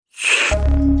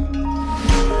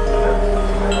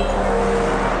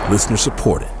Listener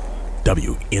supported.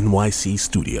 WNYC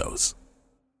Studios.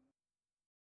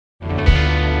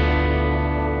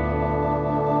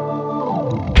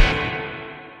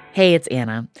 Hey, it's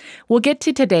Anna. We'll get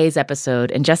to today's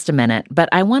episode in just a minute, but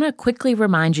I want to quickly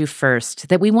remind you first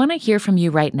that we want to hear from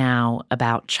you right now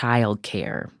about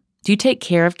childcare. Do you take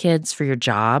care of kids for your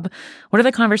job? What are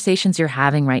the conversations you're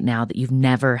having right now that you've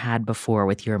never had before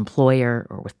with your employer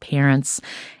or with parents?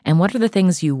 And what are the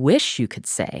things you wish you could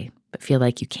say but feel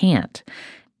like you can't?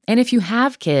 And if you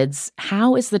have kids,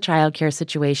 how is the childcare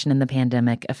situation in the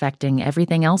pandemic affecting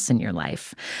everything else in your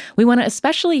life? We want to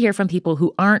especially hear from people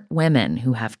who aren't women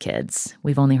who have kids.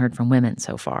 We've only heard from women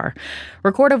so far.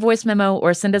 Record a voice memo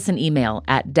or send us an email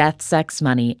at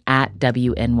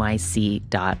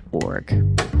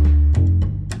deathsexmoney@wnyc.org.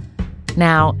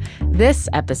 Now, this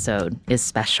episode is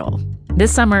special.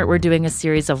 This summer, we're doing a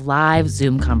series of live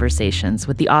Zoom conversations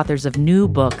with the authors of new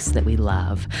books that we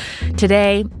love.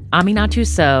 Today, Aminatou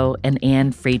Sow and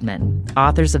Ann Friedman,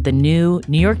 authors of the new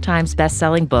New York Times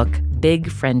bestselling book,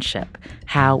 Big Friendship: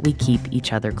 How We Keep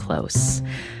Each Other Close.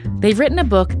 They've written a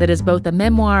book that is both a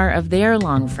memoir of their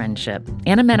long friendship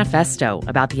and a manifesto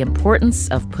about the importance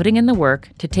of putting in the work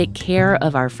to take care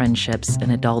of our friendships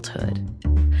in adulthood.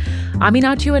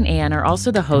 Aminatou and Ann are also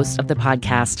the hosts of the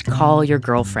podcast Call Your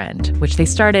Girlfriend, which they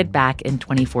started back in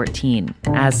 2014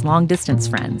 as long-distance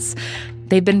friends.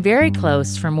 They've been very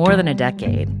close for more than a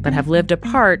decade, but have lived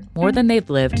apart more than they've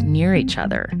lived near each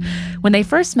other. When they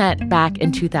first met back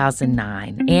in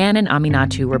 2009, Ann and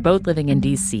Aminatou were both living in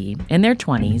D.C. in their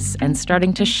 20s and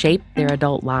starting to shape their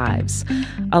adult lives.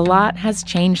 A lot has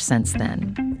changed since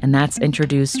then, and that's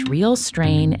introduced real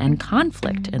strain and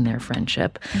conflict in their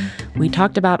friendship. We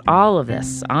talked about all of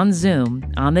this on Zoom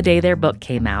on the day their book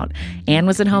came out. Ann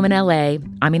was at home in L.A.,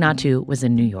 Aminatou was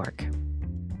in New York.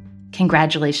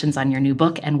 Congratulations on your new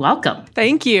book and welcome.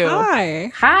 Thank you. Hi,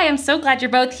 I'm so glad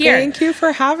you're both here. Thank you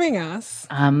for having us.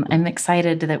 I'm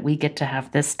excited that we get to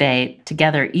have this day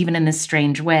together, even in this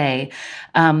strange way.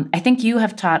 I think you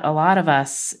have taught a lot of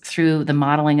us through the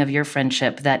modeling of your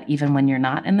friendship that even when you're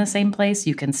not in the same place,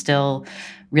 you can still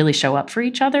really show up for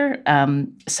each other.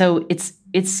 So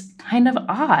it's kind of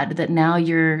odd that now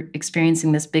you're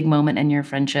experiencing this big moment in your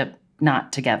friendship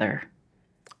not together.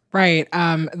 Right.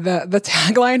 The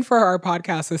tagline for our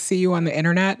podcast is "See you on the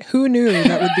internet." Who knew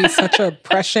that would be such a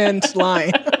prescient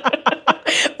line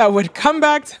that would come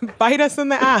back to bite us in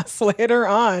the ass later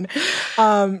on?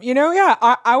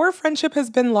 Our friendship has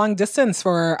been long distance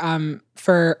for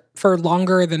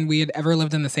longer than we had ever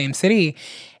lived in the same city.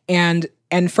 And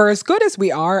for as good as we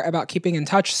are about keeping in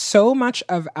touch, so much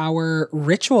of our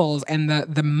rituals and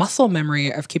the muscle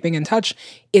memory of keeping in touch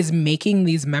is making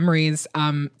these memories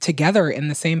together in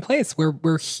the same place.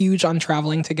 We're huge on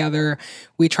traveling together.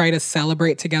 We try to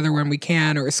celebrate together when we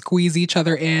can, or squeeze each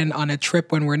other in on a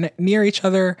trip when we're near each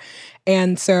other.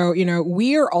 And so,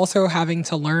 we are also having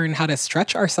to learn how to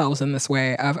stretch ourselves in this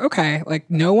way of, okay,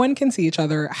 like no one can see each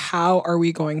other. How are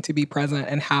we going to be present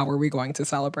and how are we going to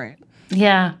celebrate?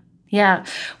 Yeah.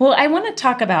 Well, I want to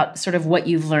talk about sort of what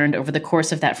you've learned over the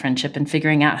course of that friendship and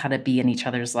figuring out how to be in each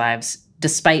other's lives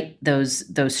despite those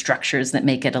structures that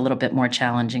make it a little bit more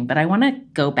challenging. But I want to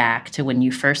go back to when you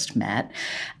first met,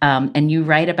 and you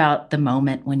write about the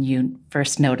moment when you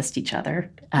first noticed each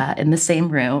other in the same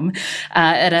room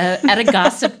at a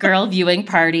Gossip Girl viewing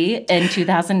party in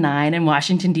 2009 in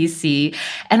Washington, D.C.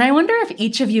 And I wonder if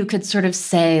each of you could sort of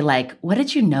say, like, what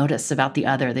did you notice about the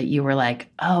other that you were like,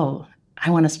 oh, I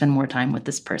want to spend more time with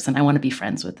this person. I want to be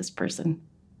friends with this person.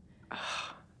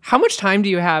 How much time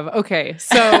do you have? Okay,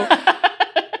 so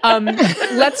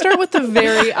let's start with the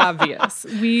very obvious.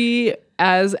 We,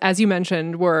 as you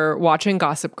mentioned, were watching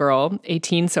Gossip Girl, a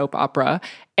teen soap opera,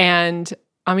 and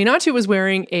Aminatou was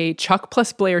wearing a Chuck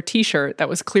plus Blair t-shirt that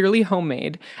was clearly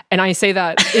homemade. And I say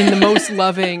that in the most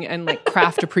loving and like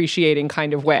craft appreciating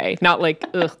kind of way. Not like,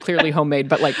 clearly homemade,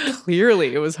 but like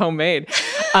clearly it was homemade.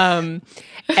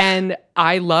 And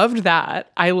I loved that.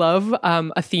 I love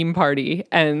a theme party.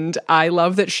 And I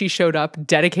love that she showed up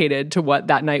dedicated to what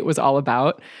that night was all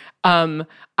about.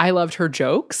 I loved her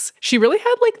jokes. She really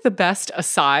had like the best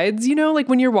asides, like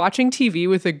when you're watching TV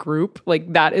with a group,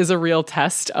 like that is a real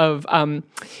test of,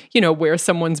 where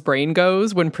someone's brain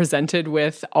goes when presented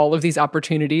with all of these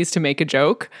opportunities to make a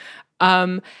joke.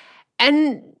 And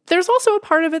there's also a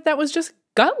part of it that was just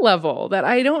gut level that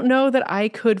I don't know that I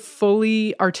could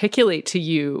fully articulate to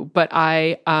you, but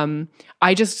I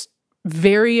just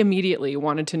very immediately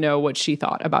wanted to know what she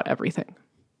thought about everything.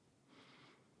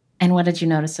 And what did you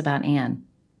notice about Ann?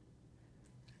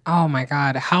 Oh my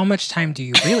God, how much time do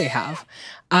you really have?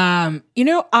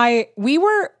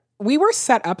 we were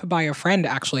set up by a friend,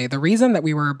 actually. The reason that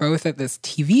we were both at this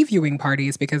TV viewing party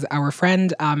is because our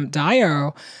friend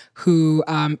Dio, who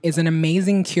is an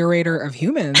amazing curator of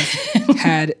humans,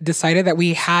 had decided that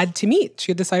we had to meet.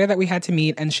 She had decided that we had to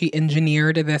meet, and she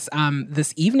engineered this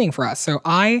this evening for us. So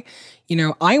I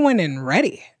went in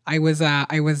ready. I was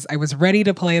ready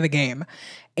to play the game.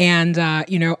 And,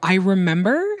 I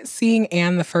remember seeing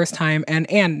Anne the first time, and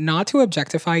Anne, not to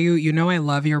objectify you, I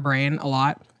love your brain a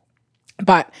lot.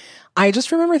 But I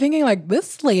just remember thinking, like,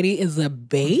 this lady is a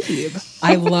babe.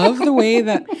 I love the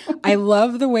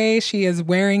way she is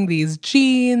wearing these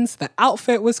jeans. The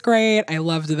outfit was great. I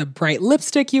loved the bright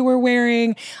lipstick you were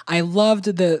wearing. I loved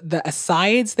the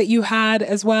asides that you had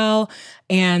as well.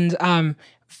 And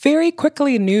very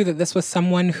quickly knew that this was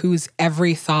someone whose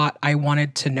every thought I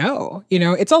wanted to know.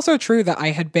 It's also true that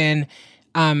I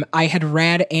had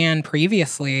read Anne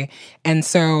previously, and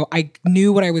so I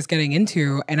knew what I was getting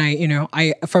into, and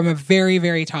I from a very,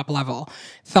 very top level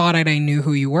thought I knew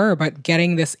who you were, but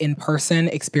getting this in-person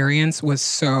experience was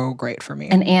so great for me.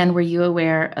 And Anne, were you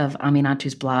aware of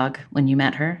Aminatou blog when you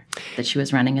met her, that she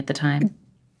was running at the time?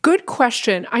 Good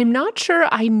question. I'm not sure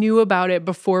I knew about it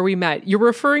before we met. You're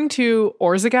referring to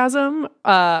Orzagasm,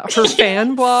 her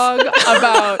fan blog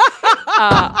about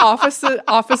Office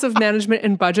of Management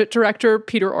and Budget Director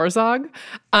Peter Orszag.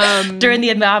 During the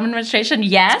Obama administration,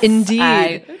 yes.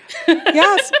 Indeed.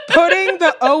 Yes, putting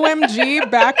the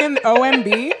OMG back in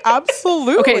OMB,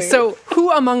 absolutely. Okay, so who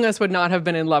among us would not have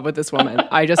been in love with this woman?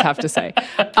 I just have to say.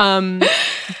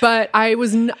 But I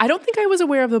don't think I was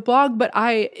aware of the blog, but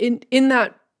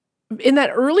in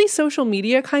that early social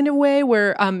media kind of way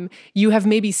where you have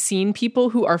maybe seen people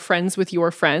who are friends with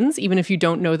your friends, even if you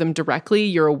don't know them directly,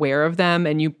 you're aware of them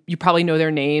and you probably know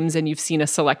their names and you've seen a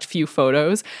select few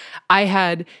photos. I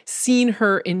had seen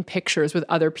her in pictures with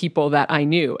other people that I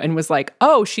knew and was like,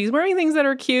 oh, she's wearing things that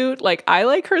are cute. Like, I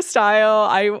like her style.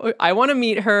 I want to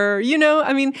meet her.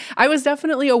 I was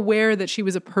definitely aware that she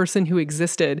was a person who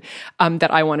existed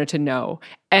that I wanted to know.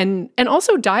 And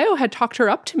also Dio had talked her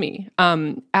up to me.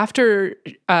 After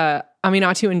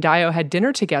Aminatou and Dio had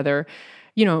dinner together,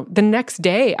 the next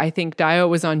day, I think Dio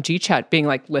was on GChat being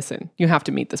like, listen, you have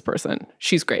to meet this person.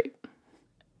 She's great.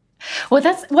 Well,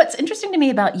 that's what's interesting to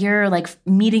me about your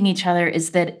meeting each other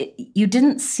is that you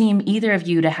didn't seem, either of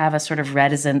you, to have a sort of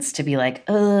reticence to be like,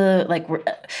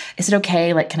 is it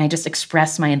okay? Like, can I just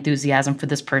express my enthusiasm for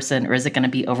this person, or is it going to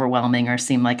be overwhelming or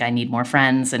seem like I need more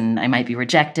friends and I might be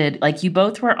rejected? Like, you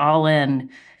both were all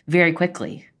in very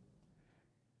quickly.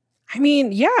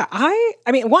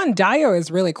 One, Dio is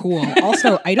really cool.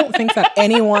 Also, I don't think that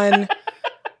anyone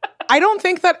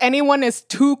is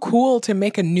too cool to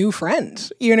make a new friend,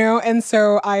 And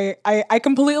so I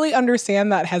completely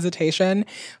understand that hesitation,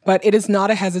 but it is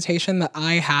not a hesitation that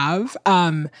I have.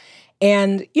 And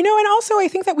also I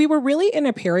think that we were really in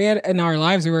a period in our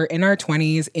lives, we were in our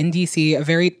 20s in DC, a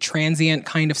very transient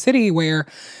kind of city where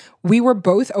we were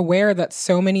both aware that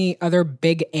so many other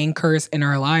big anchors in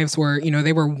our lives were,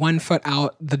 they were 1 foot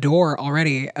out the door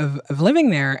already of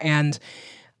living there. And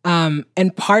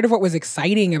part of what was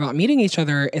exciting about meeting each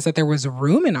other is that there was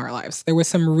room in our lives. There was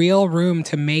some real room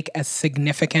to make a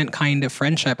significant kind of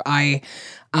friendship.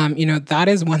 That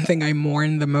is one thing I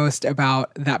mourn the most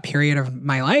about that period of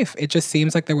my life. It just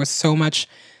seems like there was so much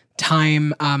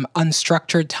time,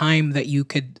 unstructured time that you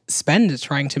could spend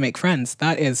trying to make friends.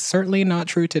 That is certainly not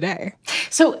true today.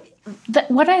 So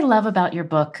what I love about your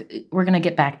book, we're going to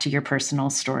get back to your personal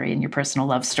story and your personal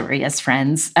love story as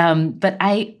friends. But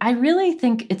I really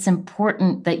think it's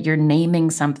important that you're naming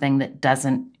something that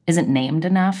isn't named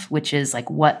enough, which is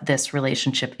like what this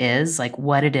relationship is, like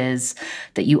what it is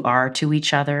that you are to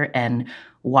each other and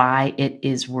why it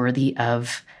is worthy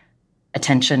of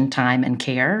attention, time, and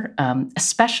care,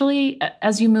 especially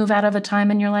as you move out of a time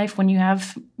in your life when you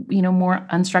have, more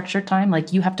unstructured time.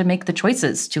 Like, you have to make the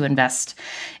choices to invest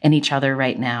in each other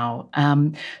right now.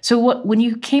 So when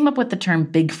you came up with the term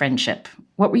big friendship,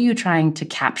 what were you trying to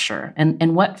capture?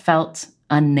 And what felt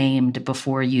unnamed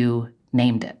before you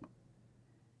named it?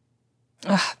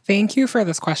 Thank you for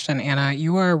this question, Anna.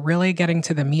 You are really getting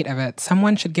to the meat of it.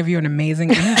 Someone should give you an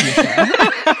amazing interview show.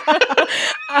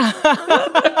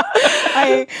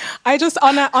 I just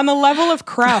on a level of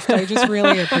craft, I just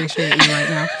really appreciate you right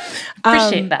now.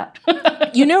 Appreciate that.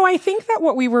 I think that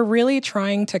what we were really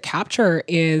trying to capture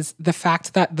is the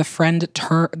fact that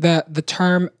the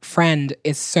term friend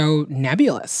is so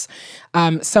nebulous.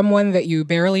 Someone that you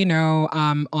barely know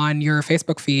on your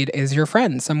Facebook feed is your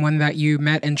friend. Someone that you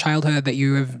met in childhood that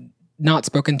you have not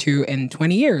spoken to in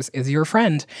 20 years is your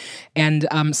friend. And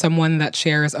someone that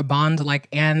shares a bond like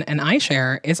Anne and I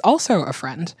share is also a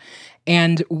friend.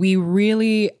 And we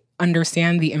really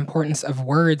understand the importance of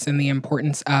words and the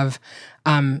importance of,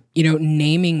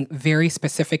 naming very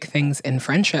specific things in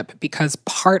friendship, because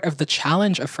part of the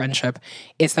challenge of friendship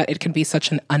is that it can be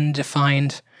such an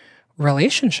undefined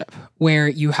relationship where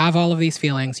you have all of these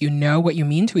feelings, you know what you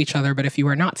mean to each other, but if you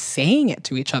are not saying it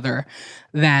to each other,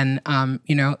 then,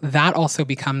 that also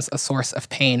becomes a source of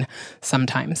pain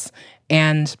sometimes.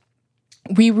 And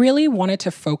we really wanted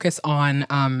to focus on,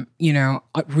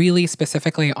 really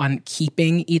specifically on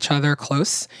keeping each other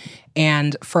close.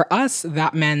 And for us,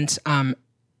 that meant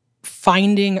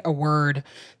finding a word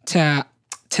to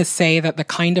say that the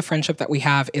kind of friendship that we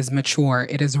have is mature.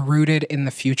 It is rooted in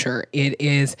the future. It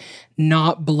is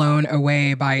not blown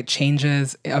away by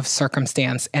changes of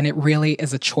circumstance. And it really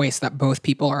is a choice that both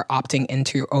people are opting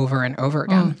into over and over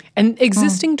again. And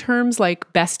existing terms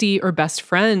like bestie or best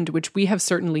friend, which we have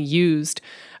certainly used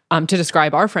to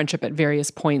describe our friendship at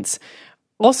various points,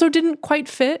 also didn't quite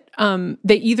fit.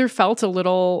 They either felt a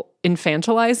little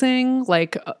infantilizing,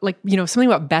 like something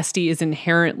about bestie is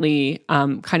inherently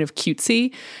kind of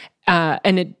cutesy,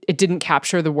 and it didn't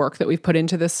capture the work that we've put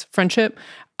into this friendship.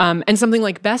 And something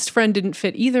like best friend didn't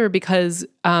fit either because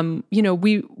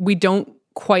we don't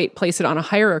quite place it on a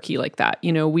hierarchy like that.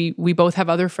 We both have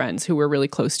other friends who we're really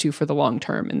close to for the long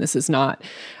term, and this is not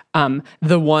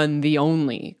the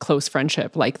only close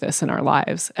friendship like this in our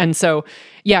lives. And so,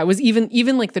 it was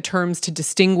even like the terms to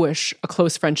distinguish a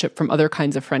close friendship from other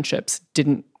kinds of friendships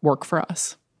didn't work for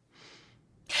us.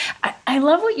 I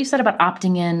love what you said about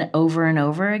opting in over and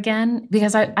over again,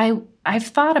 because I've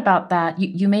thought about that.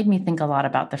 You made me think a lot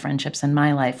about the friendships in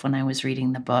my life when I was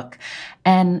reading the book.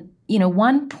 And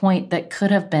one point that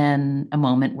could have been a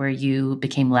moment where you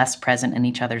became less present in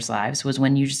each other's lives was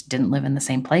when you just didn't live in the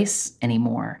same place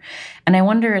anymore. And I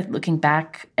wonder, looking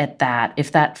back at that,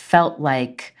 if that felt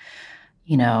like,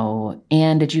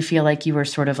 Anne, did you feel like you were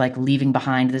sort of like leaving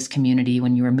behind this community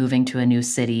when you were moving to a new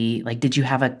city? Like, did you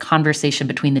have a conversation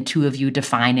between the two of you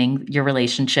defining your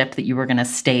relationship that you were going to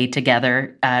stay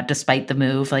together despite the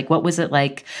move? Like, what was it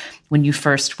like when you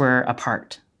first were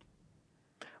apart?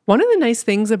 One of the nice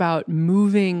things about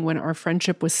moving when our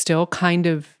friendship was still kind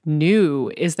of new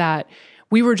is that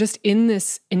we were just in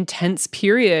this intense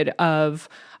period of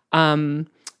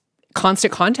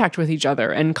constant contact with each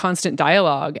other and constant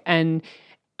dialogue. And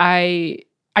I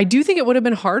do think it would have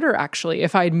been harder, actually,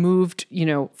 if I'd moved,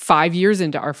 5 years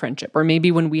into our friendship, or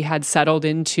maybe when we had settled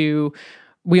into,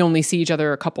 we only see each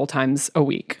other a couple times a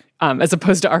week, as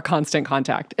opposed to our constant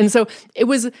contact. And so it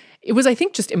was, I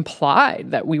think, just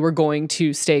implied that we were going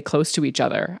to stay close to each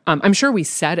other. I'm sure we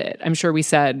said it. I'm sure we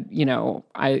said,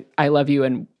 I love you,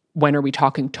 and when are we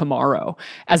talking tomorrow?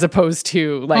 As opposed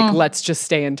to let's just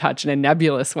stay in touch in a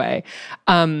nebulous way.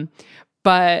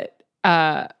 But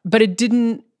it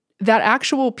didn't, that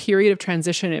actual period of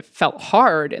transition, it felt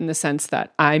hard in the sense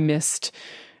that I missed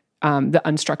the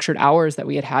unstructured hours that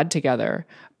we had together.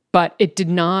 But it did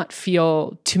not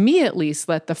feel, to me at least,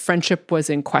 that the friendship was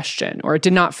in question, or it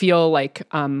did not feel like,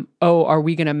 are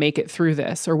we going to make it through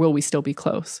this, or will we still be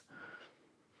close?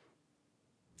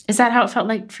 Is that how it felt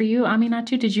like for you,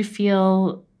 Aminatou? Did you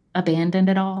feel abandoned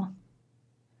at all?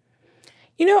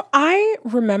 I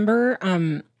remember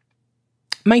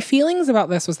my feelings about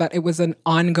this was that it was an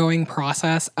ongoing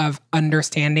process of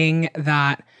understanding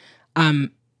that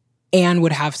Anne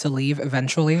would have to leave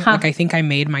eventually. Like, I think I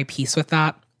made my peace with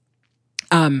that.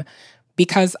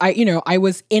 Because I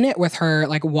was in it with her,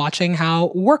 like watching how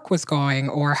work was going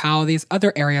or how these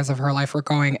other areas of her life were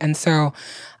going. And so,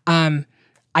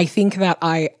 I think that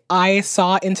I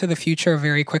saw into the future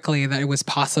very quickly that it was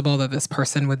possible that this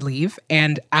person would leave.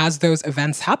 And as those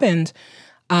events happened,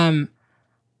 it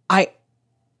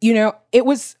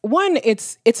was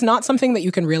it's not something that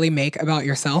you can really make about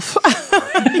yourself.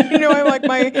 I'm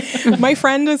like, my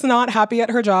friend is not happy at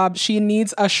her job. She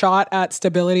needs a shot at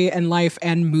stability and life,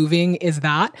 and moving is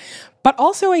that. But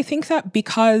also I think that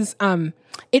because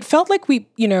it felt like we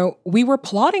were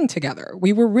plotting together.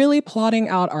 We were really plotting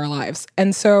out our lives.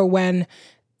 And so when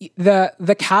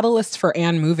the catalyst for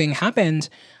Anne moving happened,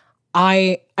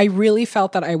 I really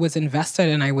felt that I was invested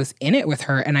and I was in it with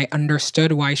her, and I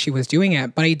understood why she was doing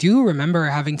it. But I do remember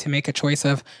having to make a choice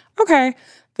of, okay,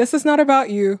 this is not about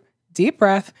you. Deep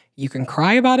breath. You can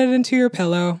cry about it into your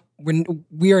pillow.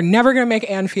 We are never going to make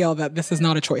Anne feel that this is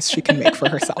not a choice she can make for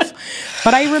herself.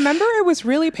 But I remember it was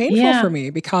really painful for me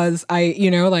because I,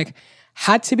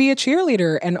 had to be a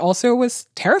cheerleader and also was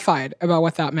terrified about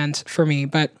what that meant for me.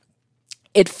 But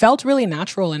it felt really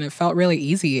natural and it felt really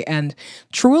easy. And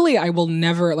truly, I will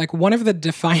never, one of the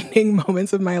defining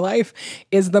moments of my life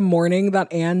is the morning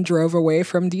that Anne drove away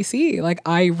from DC.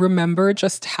 I remember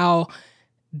just how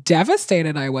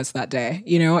devastated I was that day,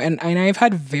 and I've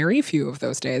had very few of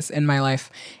those days in my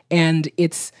life. And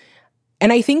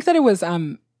I think that it was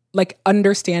like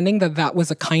understanding that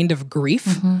was a kind of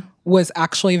grief was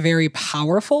actually very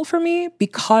powerful for me,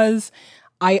 because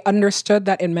I understood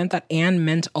that it meant that Anne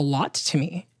meant a lot to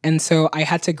me. And so I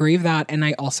had to grieve that, and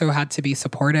I also had to be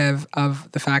supportive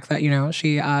of the fact that,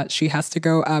 she has to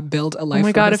go build a life. Oh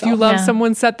my God, if you love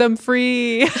someone, set them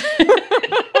free.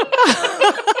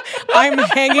 I'm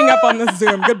hanging up on the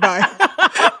Zoom. Goodbye.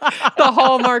 The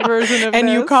Hallmark version of and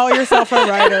this. You call yourself a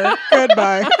writer.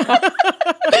 Goodbye.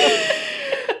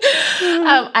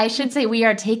 I should say we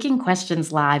are taking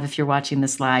questions live. If you're watching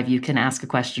this live, you can ask a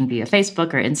question via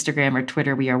Facebook or Instagram or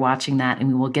Twitter. We are watching that, and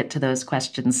we will get to those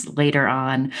questions later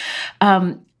on.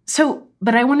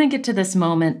 But I want to get to this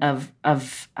moment of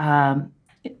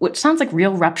which sounds like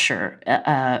real rupture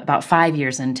about 5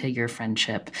 years into your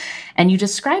friendship. And you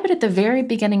describe it at the very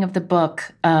beginning of the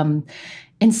book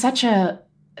in such a,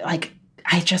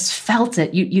 I just felt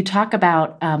it. You talk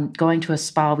about going to a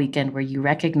spa weekend where you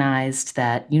recognized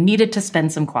that you needed to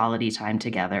spend some quality time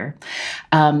together.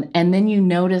 And then you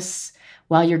notice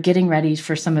while you're getting ready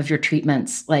for some of your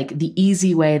treatments, like the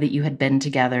easy way that you had been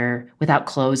together without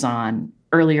clothes on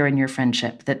earlier in your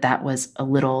friendship, that was a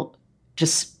little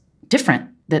just different,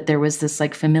 that there was this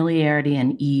like familiarity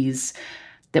and ease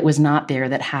that was not there,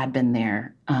 that had been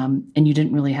there. And you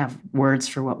didn't really have words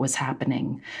for what was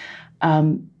happening.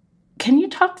 Can you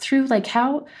talk through like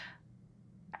how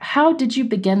did you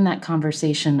begin that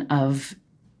conversation of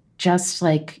just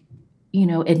like,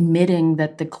 admitting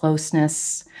that the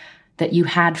closeness that you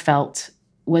had felt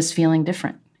was feeling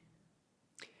different?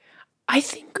 I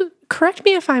think, correct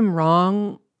me if I'm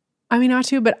wrong,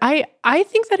 Aminatu, but I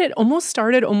think that it almost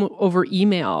started over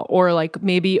email or like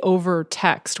maybe over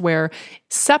text, where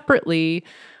separately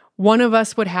one of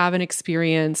us would have an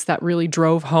experience that really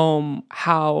drove home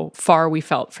how far we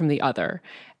felt from the other,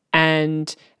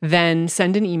 and then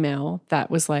send an email that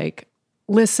was like,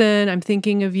 listen, I'm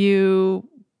thinking of you,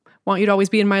 want you to always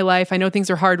be in my life. I know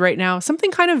things are hard right now. Something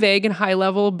kind of vague and high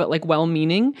level, but like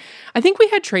well-meaning. I think we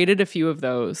had traded a few of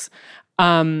those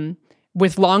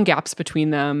with long gaps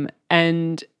between them,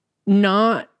 and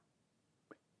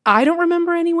I don't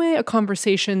remember anyway, a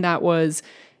conversation that was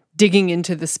digging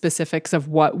into the specifics of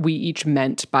what we each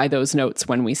meant by those notes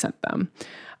when we sent them.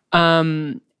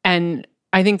 And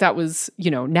I think that was,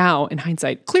 now in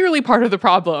hindsight, clearly part of the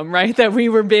problem, right? That we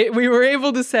were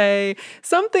able to say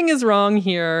something is wrong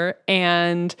here,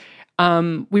 and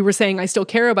we were saying, I still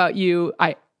care about you.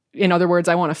 In other words,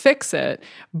 I want to fix it,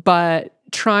 but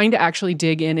trying to actually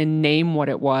dig in and name what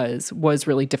it was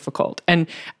really difficult. And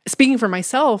speaking for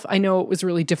myself, I know it was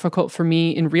really difficult for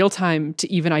me in real time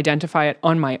to even identify it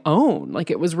on my own.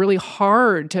 Like, it was really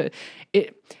hard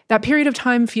that period of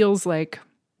time feels very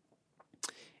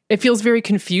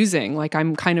confusing. Like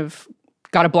I'm kind of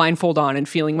got a blindfold on and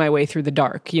feeling my way through the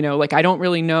dark, like I don't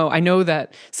really know. I know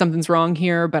that something's wrong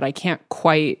here, but I can't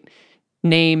quite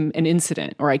name an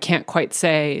incident, or I can't quite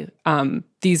say,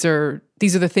 these are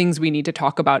the things we need to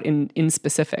talk about in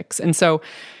specifics. And so,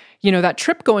 that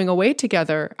trip going away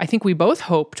together, I think we both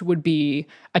hoped would be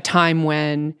a time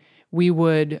when we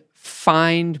would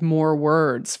find more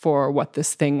words for what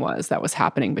this thing was that was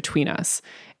happening between us.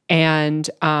 And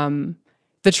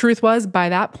the truth was, by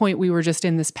that point, we were just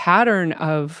in this pattern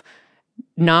of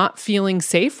not feeling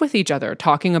safe with each other,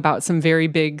 talking about some very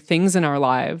big things in our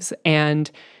lives.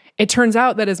 And it turns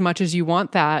out that as much as you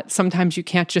want that, sometimes you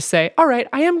can't just say, all right,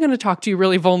 I am going to talk to you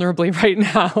really vulnerably right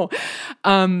now.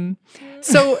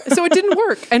 So it didn't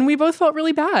work. And we both felt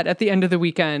really bad at the end of the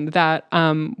weekend that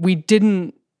we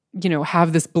didn't,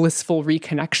 have this blissful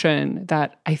reconnection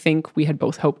that I think we had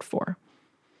both hoped for.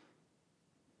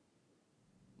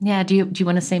 Yeah. Do you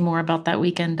want to say more about that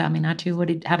weekend,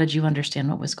 Aminatu? How did you understand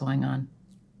what was going on?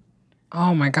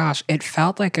 Oh my gosh. It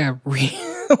felt like a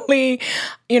really,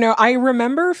 I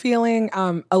remember feeling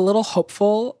a little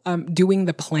hopeful doing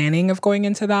the planning of going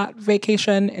into that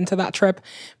vacation, into that trip,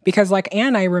 because like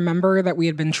Anne, I remember that we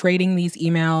had been trading these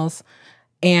emails,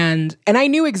 and I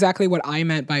knew exactly what I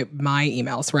meant by my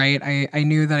emails, right? I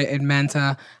knew that it meant,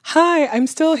 hi, I'm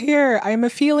still here. I'm a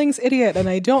feelings idiot, and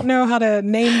I don't know how to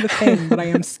name the thing, but I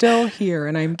am still here,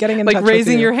 and I'm getting in touch with you. Like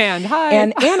raising your hand, hi.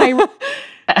 And Anne,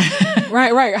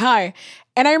 right, hi.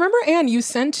 And I remember, Anne, you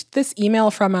sent this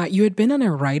email from, you had been on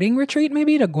a writing retreat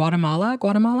maybe to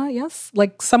Guatemala, yes?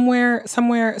 Like somewhere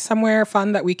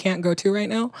fun that we can't go to right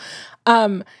now.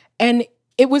 And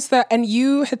it was and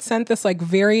you had sent this like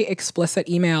very explicit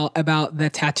email about the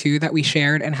tattoo that we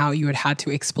shared and how you had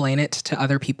to explain it to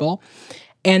other people.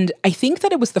 And I think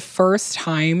that it was the first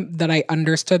time that I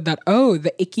understood that, oh,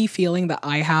 the icky feeling that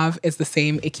I have is the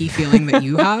same icky feeling that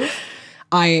you have.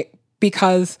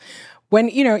 Because when,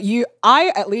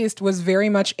 I at least was very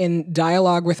much in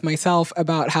dialogue with myself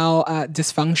about how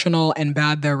dysfunctional and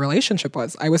bad their relationship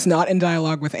was. I was not in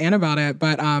dialogue with Anne about it,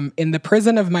 but in the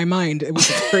prison of my mind, it was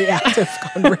a very active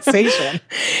conversation.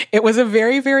 It was a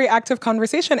very, very active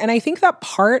conversation. And I think that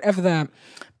part of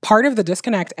the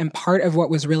disconnect and part of what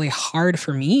was really hard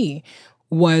for me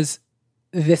was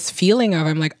this feeling of,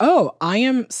 I'm like, oh, I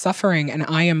am suffering and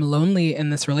I am lonely in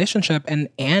this relationship, and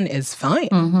Anne is fine.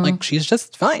 Like, she's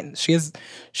just fine. She's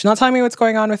not telling me what's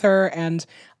going on with her, and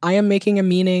I am making a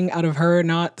meaning out of her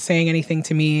not saying anything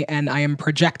to me, and I am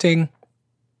projecting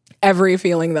every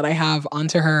feeling that I have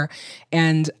onto her,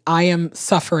 and I am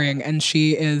suffering, and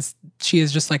she is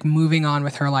just like moving on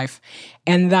with her life.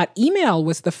 And that email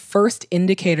was the first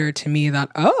indicator to me that,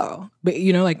 oh, but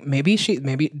like maybe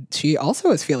she also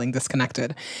is feeling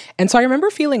disconnected. And so I remember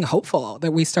feeling hopeful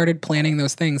that we started planning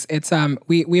those things. It's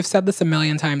we've said this a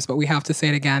million times, but we have to say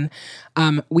it again.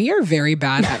 We are very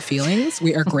bad at feelings.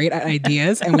 We are great at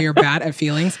ideas, and we are bad at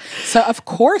feelings. So of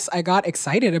course I got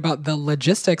excited about the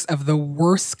logistics of the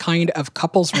worst kind of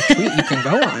couples retreat you can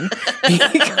go on,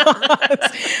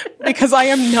 because I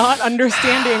am not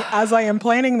understanding as I am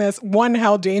planning this, one,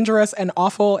 how dangerous and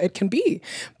awful it can be.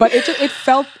 But it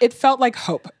felt like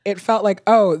hope. It felt like,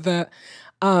 oh, the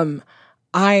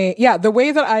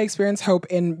way that I experience hope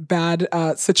in bad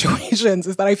situations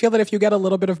is that I feel that if you get a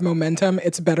little bit of momentum,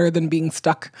 it's better than being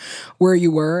stuck where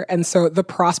you were. And so the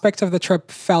prospect of the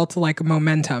trip felt like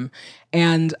momentum.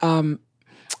 And then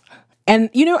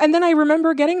I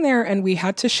remember getting there, and we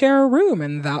had to share a room,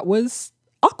 and that was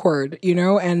awkward,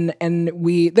 and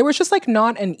there was just like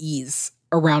not an ease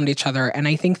around each other. And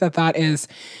I think that is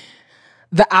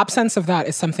the absence of that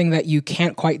is something that you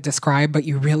can't quite describe, but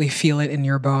you really feel it in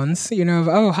your bones, of,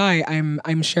 oh, hi,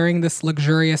 I'm sharing this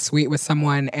luxurious suite with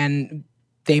someone, and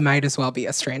they might as well be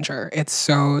a stranger. It's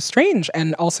so strange.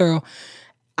 And also,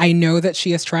 I know that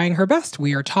she is trying her best.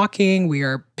 We are talking, we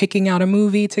are picking out a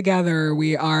movie together.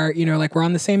 We are, we're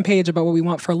on the same page about what we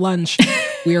want for lunch.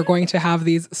 We are going to have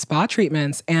these spa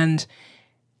treatments. And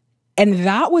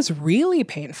that was really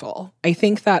painful. I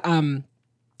think that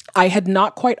I had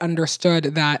not quite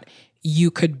understood that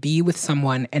you could be with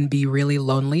someone and be really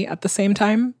lonely at the same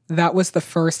time. That was the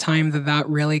first time that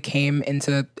really came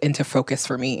into focus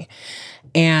for me.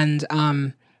 And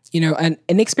an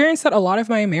experience that a lot of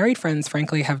my married friends,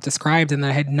 frankly, have described and that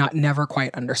I had never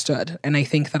quite understood. And I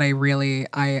think that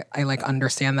I like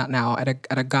understand that now at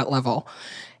a gut level.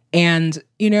 And,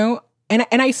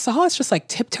 and I saw us just like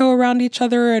tiptoe around each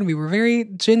other, and we were very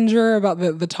ginger about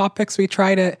the topics we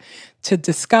try to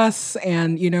discuss,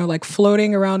 and, like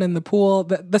floating around in the pool.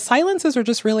 The silences are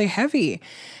just really heavy.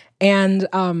 And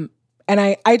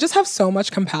I just have so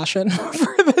much compassion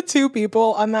for the two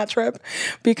people on that trip,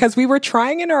 because we were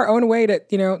trying in our own way to,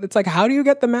 it's like, how do you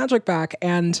get the magic back?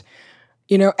 And,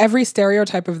 every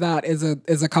stereotype of that is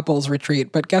a couples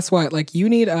retreat. But guess what? Like, you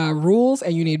need rules,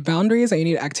 and you need boundaries, and you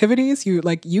need activities.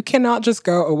 You cannot just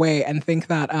go away and think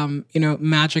that,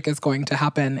 magic is going to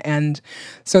happen. And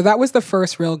so that was the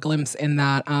first real glimpse in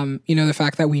that, the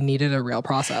fact that we needed a real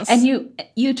process. And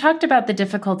you talked about the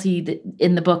difficulty that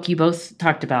in the book, you both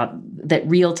talked about that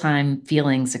real-time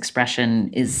feelings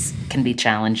expression can be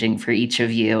challenging for each of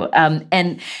you.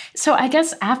 And so I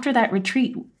guess after that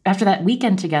retreat, after that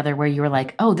weekend together where you were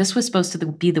like, oh, this was supposed to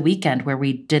be the weekend where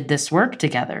we did this work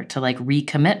together to like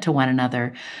recommit to one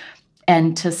another,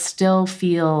 and to still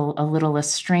feel a little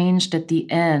estranged at the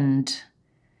end,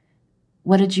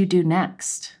 what did you do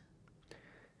next?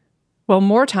 Well,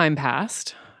 more time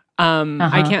passed.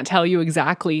 I can't tell you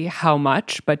exactly how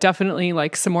much, but definitely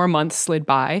like some more months slid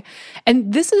by.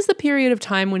 And this is the period of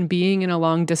time when being in a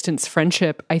long distance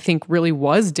friendship, I think, really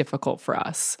was difficult for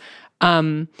us.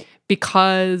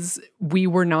 Because we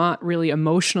were not really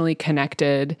emotionally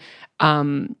connected.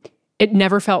 It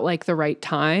never felt like the right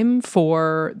time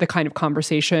for the kind of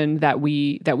conversation that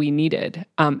we needed.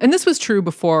 And this was true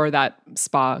before that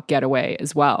spa getaway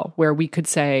as well, where we could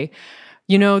say,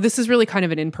 this is really kind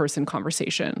of an in-person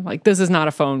conversation. Like, this is not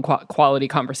a phone quality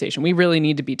conversation. We really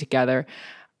need to be together.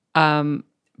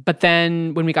 But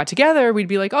then when we got together, we'd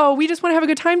be like, oh, we just want to have a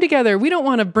good time together. We don't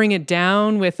want to bring it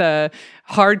down with a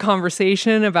hard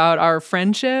conversation about our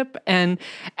friendship. And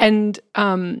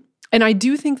I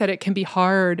do think that it can be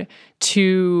hard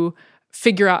to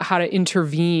figure out how to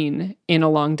intervene in a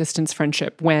long distance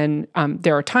friendship when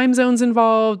there are time zones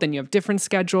involved and you have different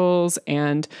schedules,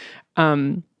 and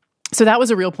So that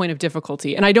was a real point of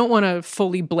difficulty. And I don't want to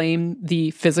fully blame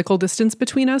the physical distance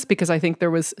between us, because I think there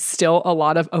was still a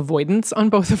lot of avoidance on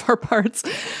both of our parts.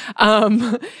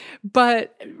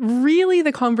 But really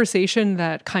the conversation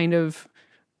that kind of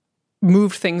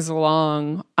moved things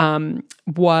along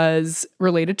was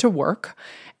related to work.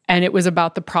 And it was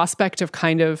about the prospect of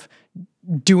kind of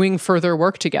doing further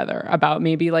work together, about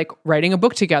maybe like writing a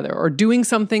book together or doing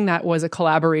something that was a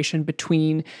collaboration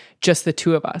between just the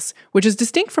two of us, which is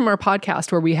distinct from our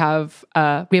podcast where we have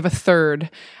a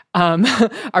third,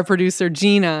 our producer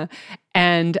Gina,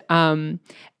 and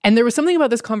there was something about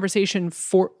this conversation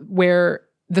where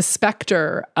the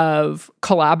specter of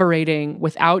collaborating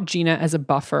without Gina as a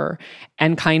buffer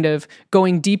and kind of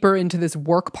going deeper into this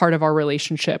work part of our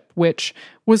relationship, which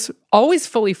was always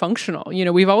fully functional. You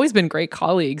know, we've always been great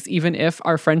colleagues, even if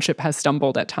our friendship has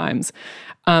stumbled at times.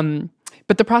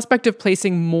 But the prospect of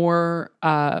placing more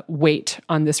weight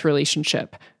on this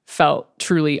relationship felt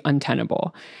truly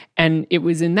untenable. And it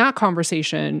was in that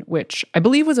conversation, which I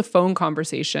believe was a phone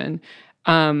conversation,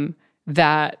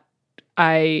 that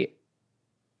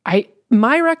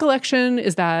my recollection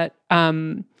is that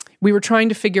we were trying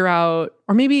to figure out,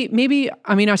 or maybe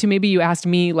Aminatu, maybe you asked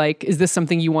me, like, is this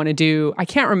something you want to do? I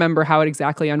can't remember how it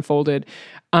exactly unfolded.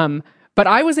 But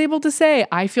I was able to say,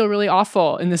 I feel really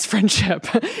awful in this friendship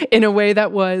in a way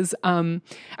that was,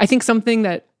 I think, something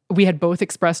that we had both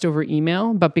expressed over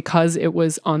email, but because it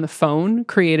was on the phone,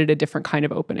 created a different kind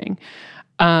of opening.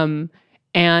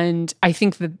 And I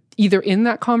think that either in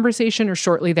that conversation or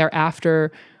shortly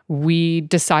thereafter, we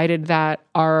decided that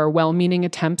our well-meaning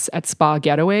attempts at spa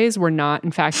getaways were not,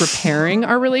 in fact, repairing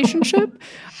our relationship.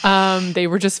 They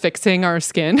were just fixing our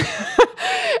skin.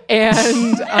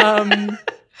 And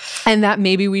that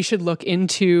maybe we should look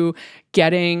into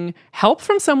getting help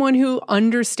from someone who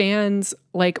understands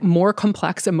like more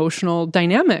complex emotional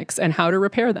dynamics and how to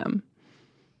repair them.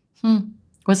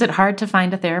 Was it hard to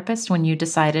find a therapist when you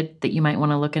decided that you might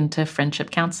want to look into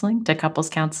friendship counseling, to couples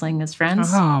counseling as friends?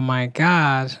 Oh my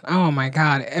God.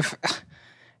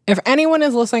 If anyone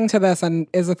is listening to this and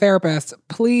is a therapist,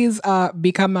 please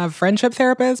become a friendship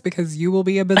therapist, because you will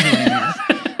be a bazillionaire.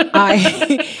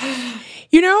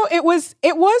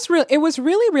 It was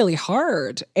really, really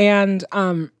hard. And,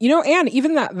 and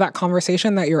even that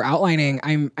conversation that you're outlining,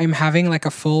 I'm having like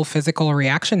a full physical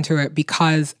reaction to it,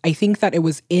 because I think that it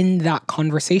was in that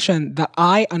conversation that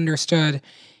I understood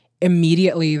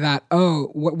immediately that,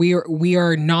 we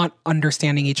are not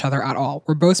understanding each other at all.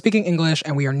 We're both speaking English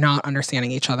and we are not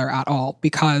understanding each other at all,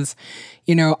 because,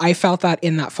 I felt that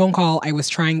in that phone call, I was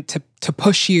trying to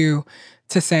push you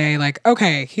to say like,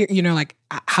 okay, here, like,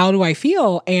 how do I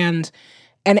feel? And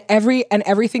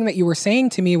everything that you were saying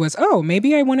to me was,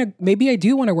 maybe I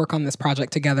do want to work on this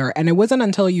project together. And it wasn't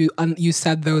until you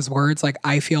said those words, like,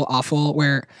 I feel awful,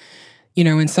 where,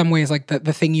 in some ways, like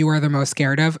the thing you are the most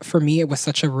scared of, for me, it was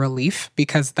such a relief,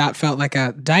 because that felt like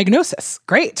a diagnosis.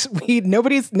 Great.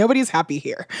 Nobody's happy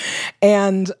here.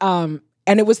 And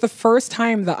it was the first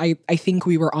time that I think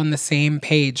we were on the same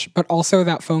page, but also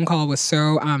that phone call was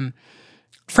so,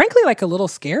 frankly, like a little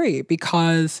scary,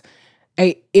 because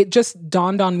it just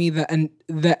dawned on me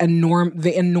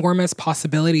the enormous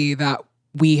possibility that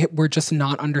we were just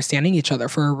not understanding each other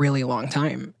for a really long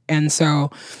time. And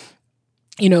so,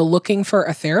 looking for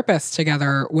a therapist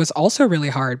together was also really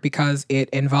hard, because it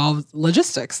involved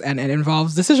logistics and it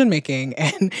involves decision making,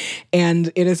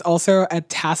 and it is also a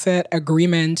tacit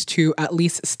agreement to at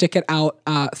least stick it out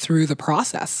through the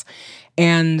process.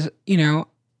 And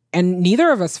and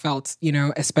neither of us felt,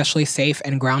 especially safe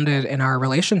and grounded in our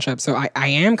relationship. So I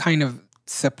am kind of,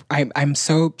 I'm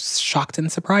so shocked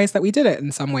and surprised that we did it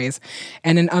in some ways.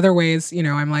 And in other ways,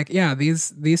 I'm like, yeah,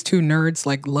 these two nerds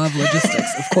like love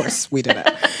logistics. Of course we did it,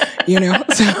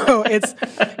 So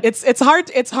it's hard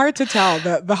to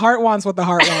tell. The heart wants what the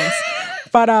heart wants.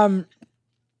 But,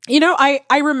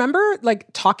 I remember like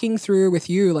talking through with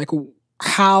you, like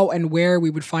how and where we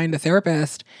would find a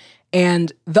therapist.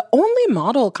 And the only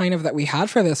model kind of that we had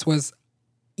for this was,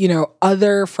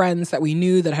 other friends that we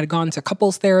knew that had gone to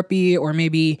couples therapy, or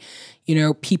maybe,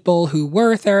 people who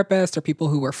were therapists or people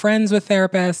who were friends with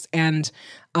therapists. And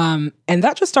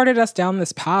that just started us down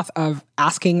this path of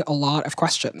asking a lot of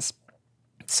questions.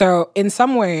 So in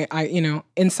some way,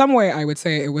 I would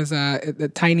say it was a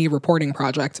tiny reporting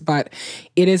project, but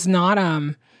it is not,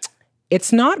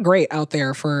 it's not great out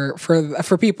there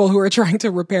for people who are trying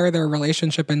to repair their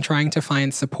relationship and trying to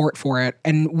find support for it.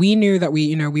 And we knew that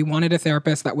we wanted a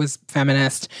therapist that was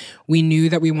feminist. We knew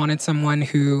that we wanted someone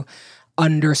who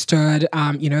understood,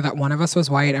 that one of us was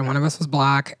white and one of us was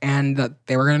Black, and that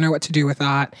they were going to know what to do with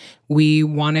that. We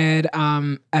wanted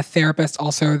a therapist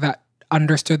also that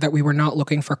understood that we were not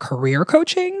looking for career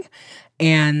coaching.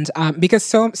 And because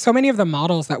so many of the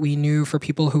models that we knew for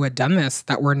people who had done this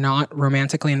that were not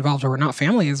romantically involved or were not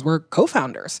families were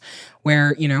co-founders,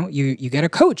 where, you get a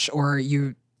coach or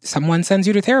someone sends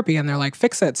you to therapy and they're like,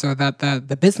 fix it so that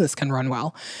the business can run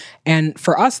well. And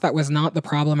for us, that was not the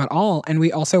problem at all. And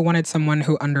we also wanted someone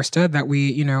who understood that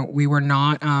we were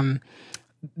not,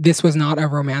 this was not a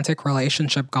romantic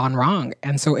relationship gone wrong.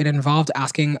 And so it involved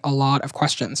asking a lot of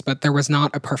questions, but there was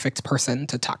not a perfect person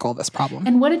to tackle this problem.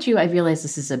 And I realize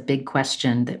this is a big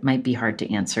question that might be hard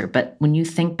to answer, but when you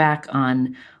think back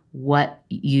on what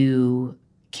you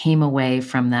came away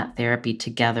from that therapy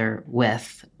together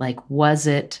with, like, was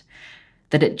it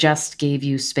that it just gave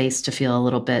you space to feel a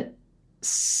little bit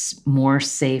more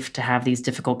safe to have these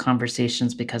difficult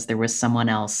conversations because there was someone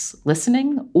else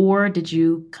listening? Or did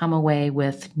you come away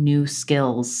with new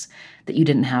skills that you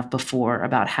didn't have before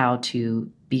about how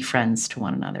to be friends to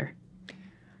one another?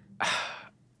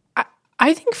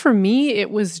 I think for me, it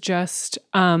was just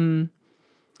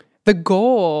the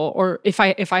goal, or if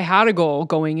I had a goal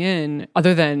going in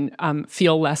other than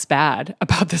feel less bad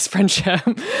about this friendship,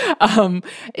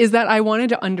 is that I wanted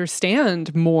to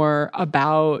understand more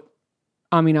about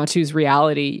Aminatou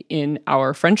reality in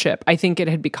our friendship. I think it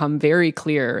had become very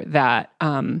clear that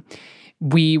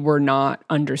we were not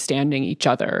understanding each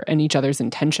other and each other's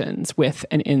intentions with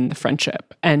and in the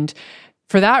friendship. And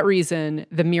for that reason,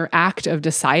 the mere act of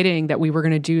deciding that we were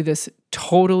going to do this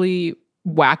totally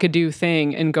wackadoo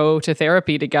thing and go to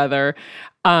therapy together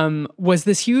was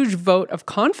this huge vote of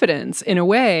confidence in a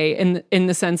way, in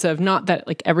the sense of not that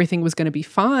like everything was going to be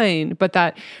fine, but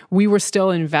that we were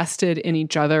still invested in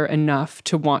each other enough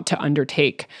to want to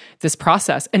undertake this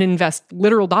process and invest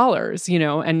literal dollars,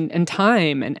 and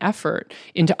time and effort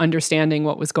into understanding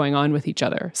what was going on with each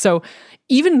other. So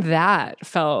even that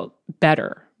felt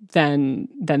better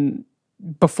than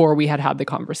before we had the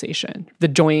conversation. The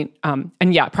joint, and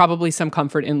yeah, probably some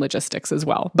comfort in logistics as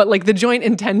well. But like the joint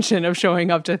intention of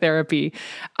showing up to therapy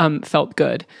felt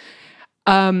good.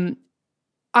 I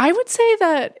would say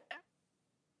that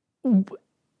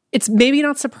it's maybe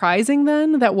not surprising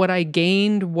then that what I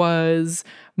gained was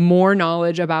more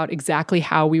knowledge about exactly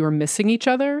how we were missing each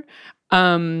other,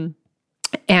 and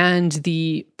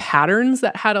the patterns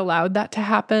that had allowed that to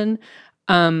happen.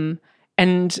 And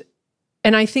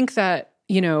I think that,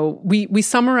 we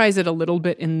summarize it a little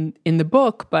bit in the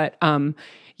book, but,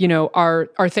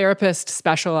 our therapist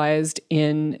specialized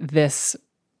in this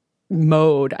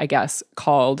mode, I guess,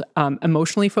 called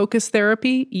emotionally focused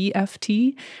therapy,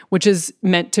 EFT, which is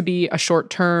meant to be a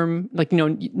short-term,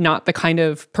 not the kind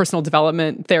of personal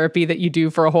development therapy that you do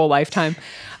for a whole lifetime.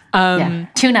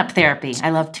 Tune-up therapy. I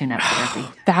love tune-up therapy.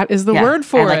 That is the word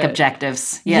for it. Like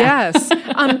objectives. Yeah. Yes.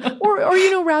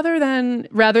 Or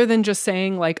rather than just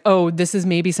saying like, oh, this is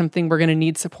maybe something we're going to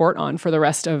need support on for the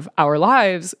rest of our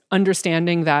lives,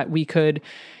 understanding that we could,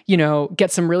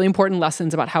 get some really important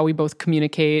lessons about how we both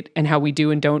communicate and how we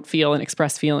do and don't feel and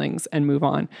express feelings and move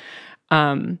on.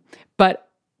 But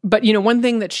one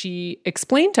thing that she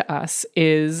explained to us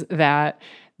is that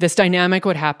this dynamic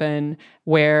would happen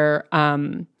where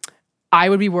I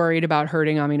would be worried about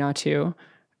hurting Aminatou.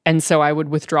 And so I would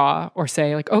withdraw or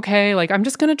say like, okay, like I'm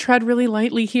just going to tread really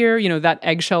lightly here. That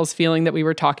eggshells feeling that we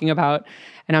were talking about.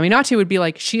 And Aminatou would be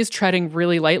like, she is treading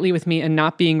really lightly with me and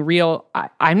not being real.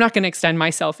 I'm not going to extend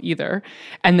myself either.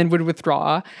 And then would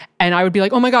withdraw. And I would be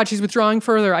like, oh my God, she's withdrawing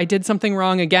further. I did something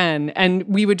wrong again. And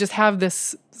we would just have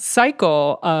this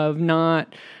cycle of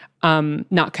not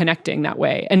connecting that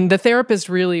way. And the therapist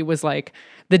really was like,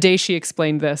 the day she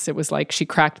explained this, it was like she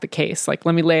cracked the case. Like,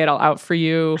 let me lay it all out for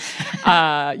you.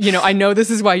 I know this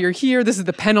is why you're here. This is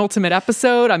the penultimate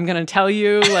episode. I'm going to tell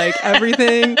you like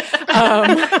everything.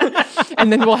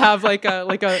 And then we'll have like a.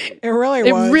 It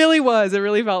really was. It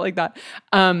really felt like that.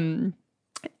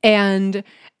 And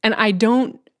I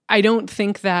don't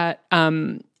think that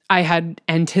I had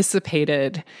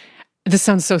anticipated. This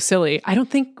sounds so silly. I don't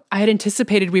think I had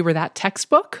anticipated we were that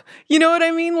textbook. You know what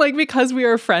I mean? Like, because we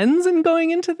are friends and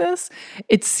going into this,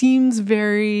 it seems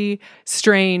very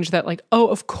strange that like, oh,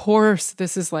 of course,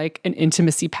 this is like an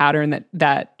intimacy pattern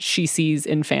that she sees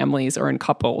in families or in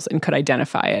couples and could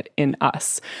identify it in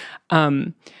us.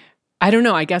 I don't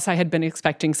know. I guess I had been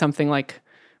expecting something like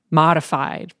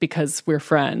modified because we're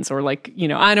friends, or like,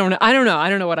 I don't know. I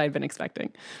don't know what I'd been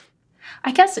expecting.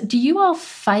 I guess, do you all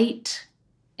fight?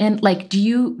 And like, do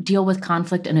you deal with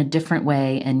conflict in a different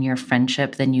way in your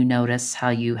friendship than you notice how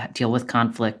you deal with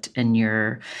conflict in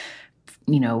your,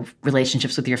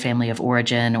 relationships with your family of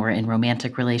origin or in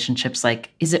romantic relationships? Like,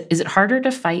 is it harder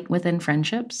to fight within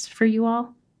friendships for you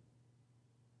all?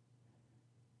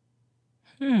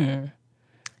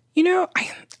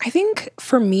 I think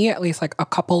for me, at least, like a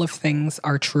couple of things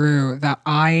are true that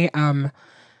I am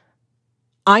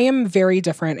very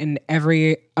different in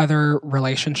every other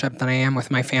relationship than I am with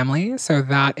my family. So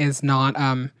that is not,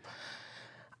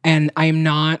 and I'm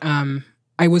not,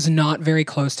 I was not very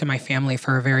close to my family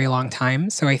for a very long time.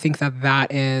 So I think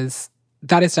that is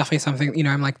definitely something,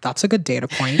 I'm like, that's a good data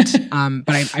point.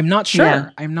 But I'm not sure. Yeah.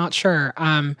 I'm not sure.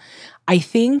 I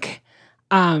think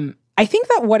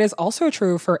that what is also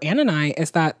true for Anne and I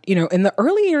is that, in the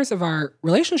early years of our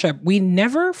relationship, we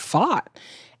never fought.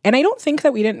 And I don't think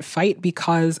that we didn't fight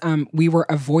because we were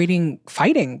avoiding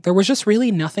fighting. There was just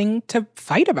really nothing to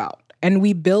fight about. And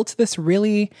we built this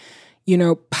really,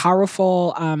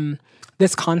 powerful,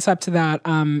 this concept that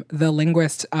the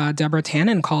linguist Deborah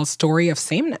Tannen calls story of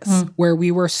sameness, where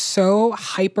we were so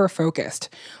hyper-focused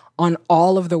on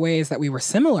all of the ways that we were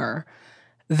similar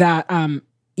that,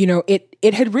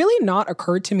 it had really not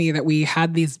occurred to me that we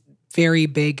had these very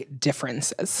big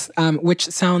differences, which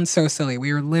sounds so silly.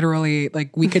 We were literally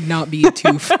like, we could not be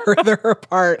two further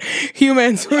apart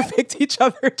humans who picked each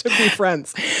other to be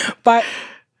friends. But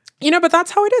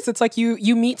that's how it is. It's like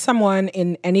you meet someone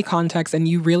in any context and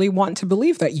you really want to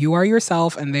believe that you are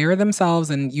yourself and they are themselves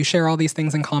and you share all these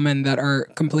things in common that are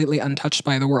completely untouched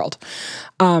by the world.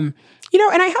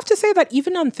 And I have to say that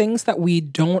even on things that we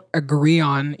don't agree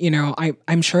on,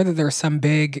 I'm sure that there's some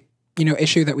big,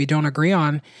 issue that we don't agree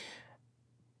on,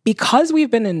 because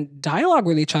we've been in dialogue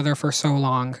with each other for so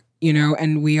long,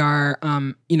 and we are,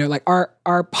 like our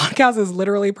podcast is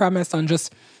literally premised on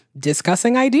just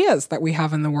discussing ideas that we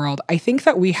have in the world. I think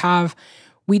that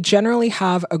we generally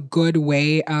have a good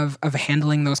way of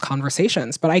handling those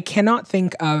conversations, but I cannot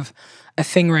think of a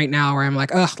thing right now where I'm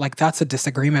like, ugh, like that's a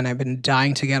disagreement I've been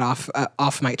dying to get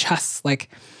off my chest. Like,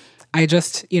 I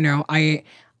just,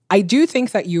 I do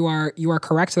think that you are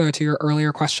correct, though, to your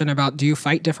earlier question about do you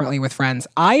fight differently with friends.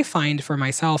 I find for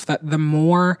myself that the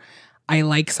more I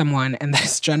like someone, and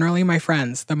that's generally my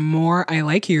friends, the more I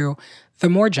like you, the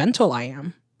more gentle I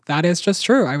am. That is just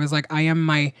true. I was like, I am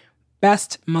my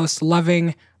best, most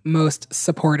loving, most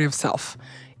supportive self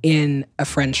in a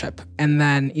friendship. And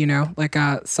then,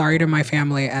 sorry to my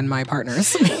family and my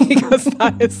partners, because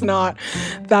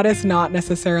that is not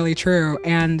necessarily true.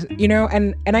 And,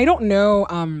 and I don't know,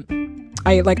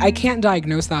 I can't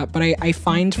diagnose that, but I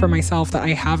find for myself that I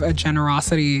have a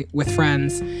generosity with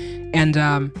friends,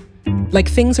 and,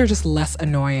 things are just less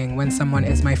annoying when someone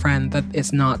is my friend that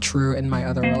is not true in my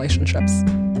other relationships.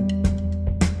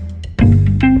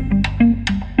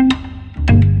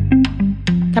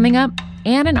 Coming up,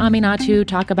 Anne and Aminatou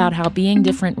talk about how being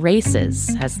different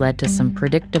races has led to some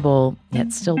predictable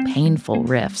yet still painful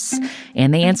rifts.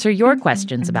 And they answer your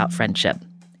questions about friendship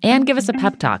and give us a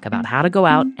pep talk about how to go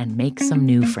out and make some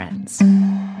new friends.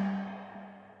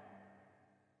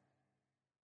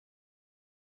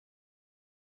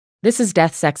 This is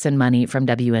Death, Sex, and Money from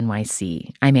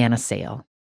WNYC. I'm Anna Sale.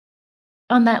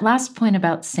 On that last point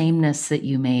about sameness that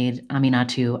you made,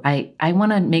 Aminatou, I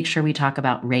want to make sure we talk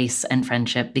about race and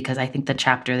friendship, because I think the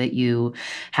chapter that you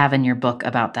have in your book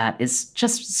about that is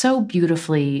just so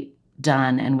beautifully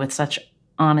done and with such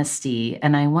honesty.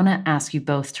 And I want to ask you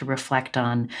both to reflect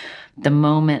on the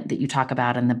moment that you talk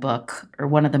about in the book, or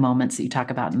one of the moments that you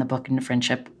talk about in the book in the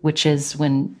friendship, which is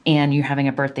when, Anne, you're having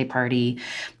a birthday party.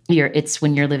 It's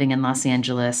when you're living in Los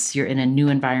Angeles. You're in a new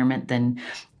environment than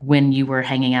when you were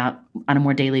hanging out on a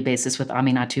more daily basis with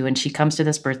Aminatou, and she comes to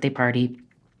this birthday party,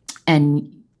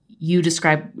 and you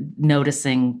describe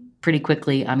noticing pretty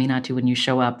quickly, Aminatou, when you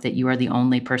show up, that you are the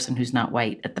only person who's not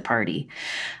white at the party.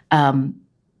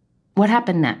 What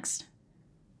happened next?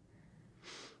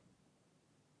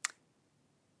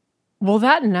 Well,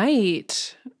 that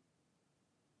night,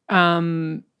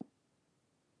 Aminatou,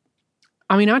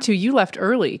 you left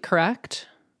early, correct?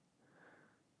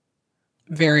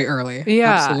 Very early.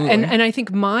 Yeah. Absolutely. And I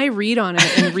think my read on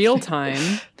it in real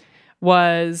time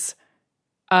was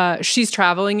she's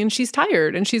traveling and she's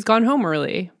tired and she's gone home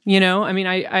early. I mean,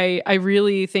 I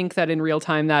really think that in real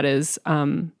time that is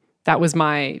that was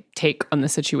my take on the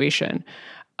situation.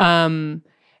 And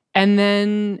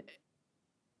then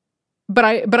but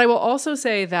I will also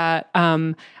say that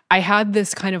I had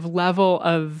this kind of level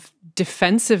of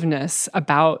defensiveness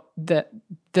about the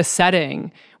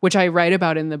setting, which I write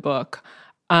about in the book,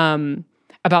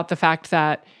 about the fact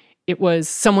that it was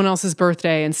someone else's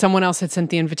birthday and someone else had sent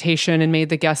the invitation and made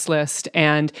the guest list.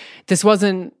 And this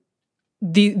wasn't,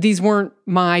 these weren't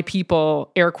my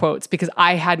people, air quotes, because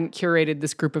I hadn't curated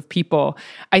this group of people.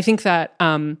 I think that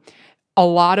a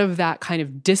lot of that kind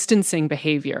of distancing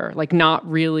behavior, like not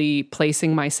really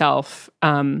placing myself,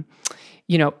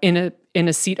 in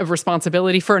a seat of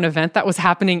responsibility for an event that was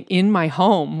happening in my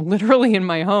home, literally in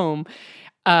my home,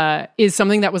 is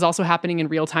something that was also happening in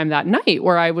real time that night,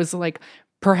 where I was like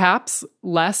perhaps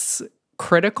less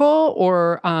critical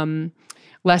or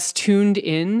less tuned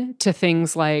in to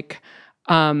things like,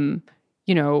 who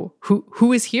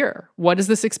is here? What is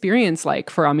this experience like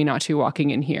for Aminatou walking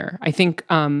in here? I think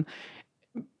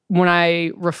when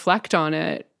I reflect on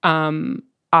it,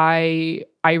 I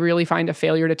really find a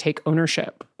failure to take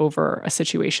ownership over a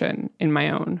situation in my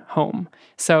own home.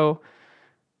 So,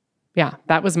 yeah,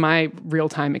 that was my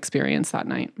real-time experience that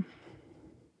night.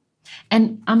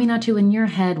 And Aminatou, in your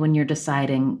head, when you're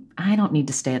deciding, I don't need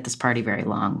to stay at this party very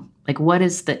long, like what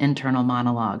is the internal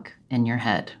monologue in your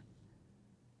head?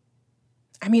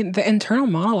 I mean, the internal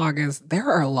monologue is, there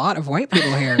are a lot of white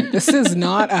people here. This is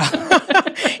not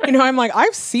I'm like,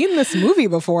 I've seen this movie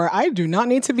before. I do not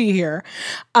need to be here.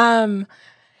 I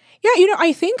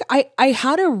think I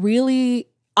had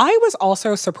I was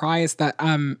also surprised that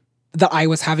I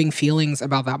was having feelings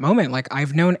about that moment. Like,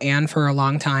 I've known Anne for a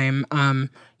long time.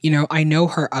 I know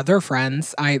her other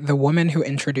friends. The woman who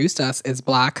introduced us is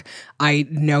Black. I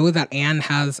know that Anne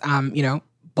has,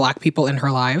 Black people in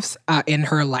her life.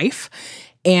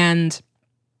 And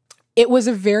it was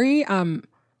a very,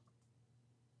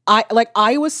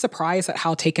 I was surprised at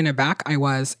how taken aback I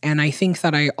was. And I think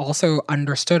that I also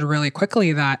understood really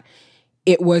quickly that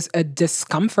it was a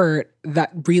discomfort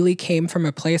that really came from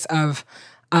a place of,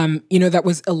 that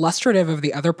was illustrative of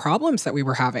the other problems that we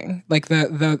were having. Like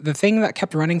the thing that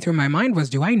kept running through my mind was,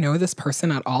 do I know this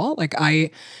person at all? Like I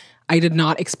did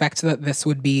not expect that this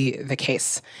would be the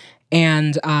case.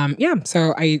 And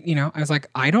so I was like,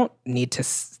 I don't need to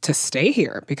stay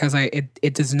here because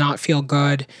it does not feel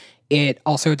good. It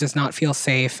also does not feel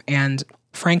safe, and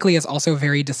frankly, is also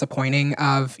very disappointing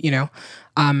of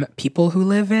people who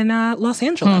live in Los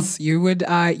Angeles. You would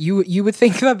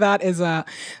think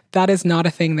that is not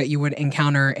a thing that you would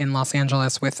encounter in Los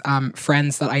Angeles with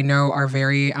friends that I know are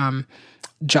very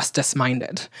justice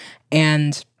minded.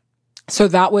 And so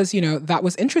that was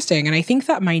interesting. And I think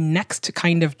that my next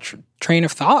kind of train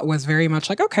of thought was very much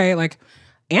like, okay, like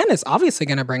Anne is obviously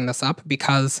going to bring this up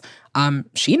because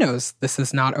she knows this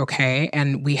is not okay.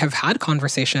 And we have had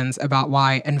conversations about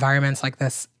why environments like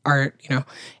this are,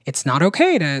 it's not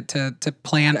okay to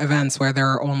plan events where there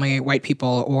are only white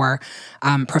people or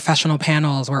professional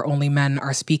panels where only men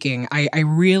are speaking. I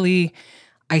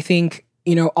think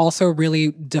also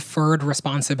really deferred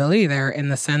responsibility there in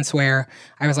the sense where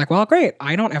I was like, well, great,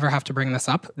 I don't ever have to bring this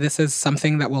up. This is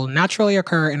something that will naturally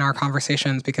occur in our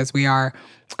conversations because we are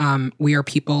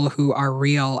people who are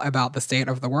real about the state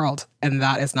of the world. And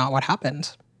that is not what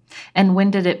happened. And when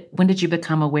did you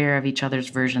become aware of each other's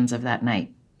versions of that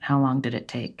night? How long did it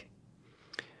take?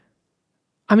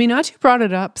 Aminatou brought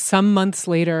it up some months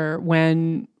later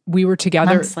when we were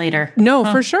together. Months later. No,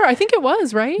 for sure. I think it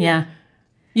was, right? Yeah.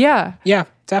 Yeah. Yeah,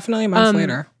 definitely months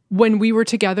later. When we were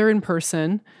together in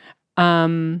person.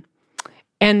 And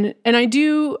I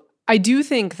do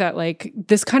think that like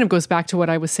this kind of goes back to what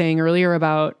I was saying earlier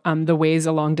about the ways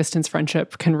a long distance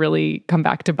friendship can really come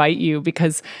back to bite you,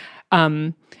 because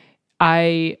I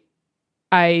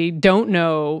don't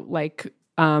know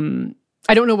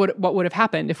I don't know what would have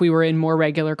happened if we were in more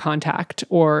regular contact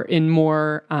or in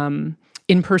more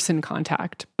in-person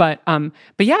contact. But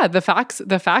yeah, the facts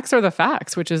are the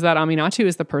facts, which is that Aminatou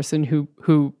is the person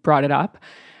who brought it up.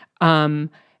 And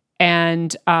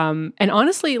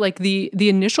honestly, like the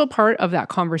initial part of that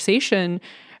conversation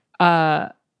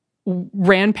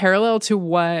ran parallel to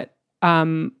what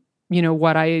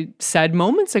what I said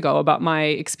moments ago about my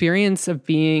experience of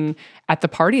being at the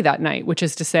party that night, which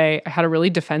is to say I had a really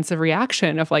defensive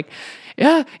reaction of like,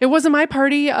 yeah, it wasn't my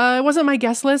party. It wasn't my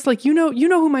guest list. Like, you know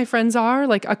who my friends are,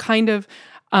 like a kind of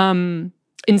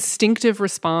instinctive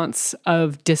response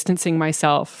of distancing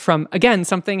myself from, again,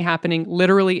 something happening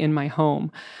literally in my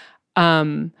home.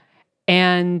 And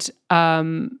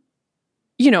I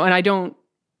don't,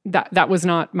 that was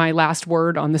not my last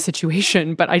word on the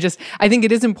situation, but I think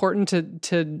it is important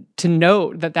to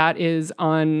note that is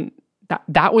on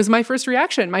that was my first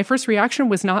reaction. My first reaction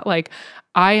was not like,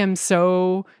 I am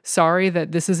so sorry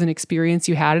that this is an experience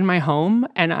you had in my home,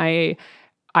 and I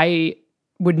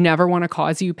would never want to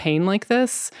cause you pain like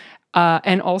this.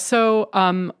 And also,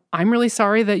 I'm really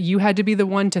sorry that you had to be the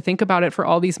one to think about it for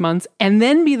all these months and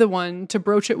then be the one to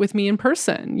broach it with me in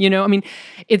person. I mean,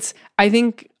 I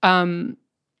think,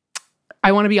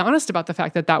 I want to be honest about the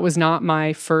fact that was not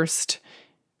my first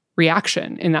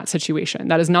reaction in that situation.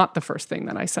 That is not the first thing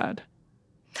that I said.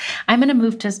 I'm going to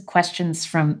move to questions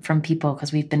from people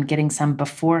because we've been getting some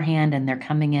beforehand and they're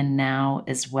coming in now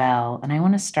as well. And I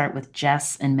want to start with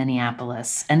Jess in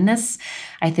Minneapolis. And this,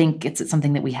 I think it's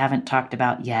something that we haven't talked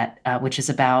about yet, which is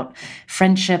about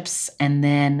friendships and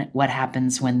then what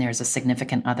happens when there's a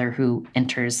significant other who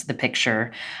enters the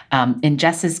picture. In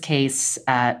Jess's case,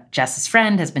 Jess's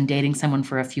friend has been dating someone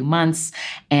for a few months,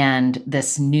 and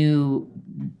this new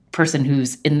person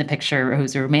who's in the picture,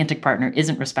 who's a romantic partner,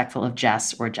 isn't respectful of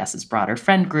Jess or Jess's broader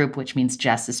friend group, which means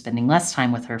Jess is spending less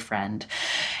time with her friend,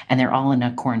 and they're all in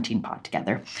a quarantine pod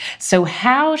together. So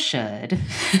how should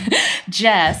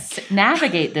Jess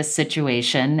navigate this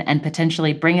situation and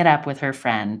potentially bring it up with her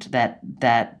friend that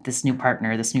this new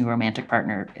partner, this new romantic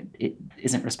partner, it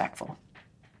isn't respectful?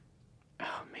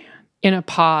 Oh, man. In a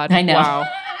pod. I know. Wow.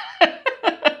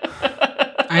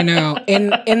 I know. In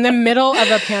the middle of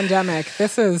a pandemic,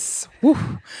 this is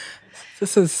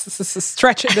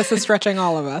stretching. This is stretching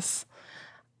all of us.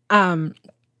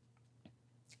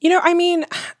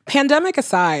 Pandemic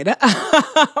aside,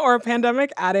 or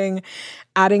pandemic adding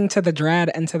to the dread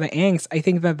and to the angst, I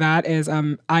think that is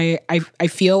I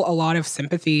feel a lot of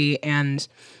sympathy and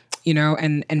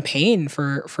and pain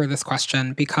for this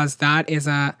question, because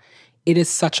it is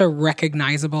such a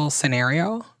recognizable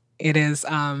scenario. It is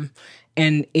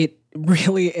and it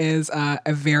really is a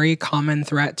very common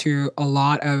threat to a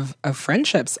lot of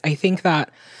friendships. I think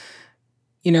that,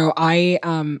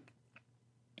 and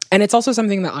it's also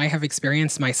something that I have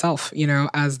experienced myself,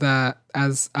 as the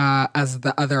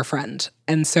other friend.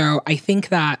 And so I think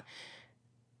that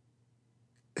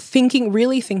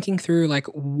thinking through, like,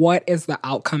 what is the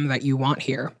outcome that you want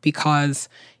here? Because,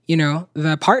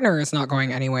 the partner is not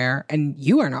going anywhere and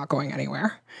you are not going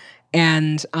anywhere.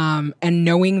 And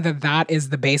knowing that is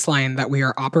the baseline that we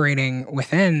are operating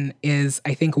within is,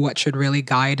 I think, what should really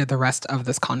guide the rest of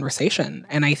this conversation.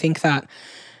 And I think that,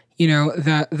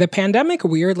 the pandemic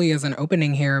weirdly is an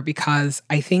opening here, because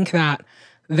I think that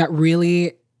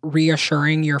really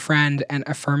reassuring your friend and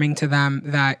affirming to them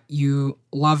that you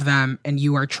love them and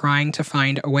you are trying to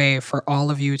find a way for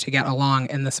all of you to get along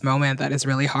in this moment that is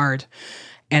really hard,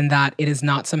 and that it is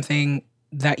not something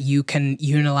that you can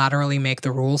unilaterally make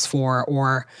the rules for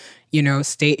or,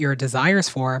 state your desires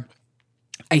for.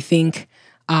 I think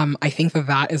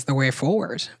that is the way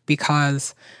forward,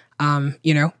 because,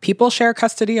 people share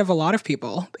custody of a lot of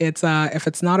people. It's, if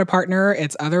it's not a partner,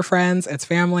 it's other friends, it's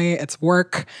family, it's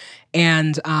work.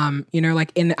 And,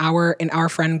 like in our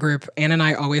friend group, Anne and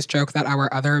I always joke that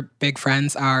our other big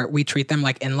friends we treat them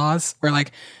like in-laws. We're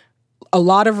like, a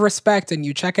lot of respect, and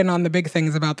you check in on the big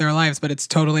things about their lives, but it's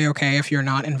totally okay if you're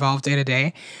not involved day to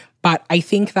day. But I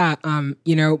think that,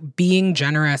 being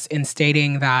generous in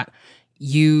stating that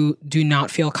you do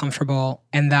not feel comfortable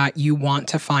and that you want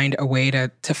to find a way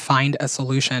to find a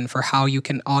solution for how you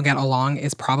can all get along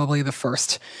is probably the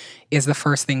first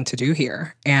thing to do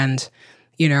here. And,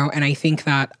 and I think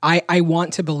that I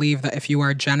want to believe that if you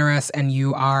are generous and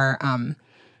you are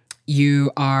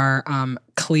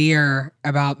clear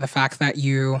about the fact that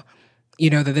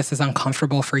that this is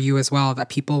uncomfortable for you as well, that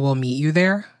people will meet you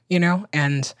there,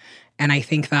 and I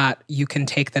think that you can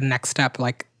take the next step,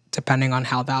 like, depending on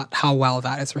how well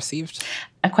that is received.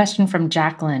 A question from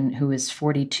Jacqueline, who is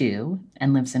 42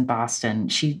 and lives in Boston.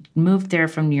 She moved there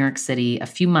from New York City a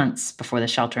few months before the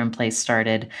shelter-in-place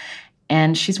started,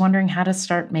 and she's wondering how to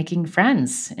start making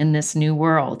friends in this new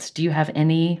world. Do you have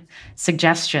any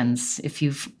suggestions if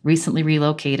you've recently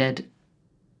relocated,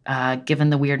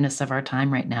 given the weirdness of our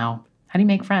time right now? How do you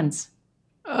make friends?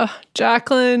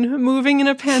 Jacqueline, moving in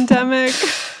a pandemic.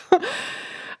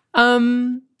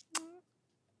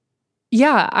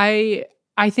 Yeah, I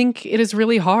think it is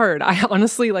really hard. I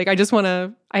honestly,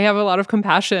 I have a lot of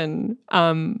compassion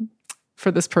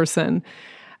for this person.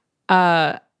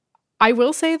 I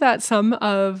will say that some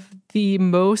of the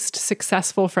most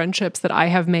successful friendships that I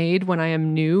have made when I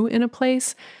am new in a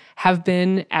place have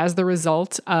been as the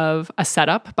result of a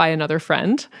setup by another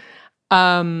friend.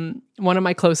 One of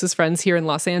my closest friends here in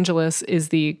Los Angeles is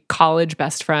the college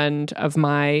best friend of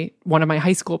one of my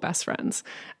high school best friends.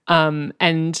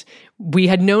 And we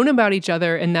had known about each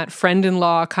other in that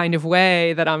friend-in-law kind of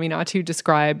way that Aminatou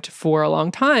described for a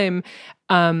long time,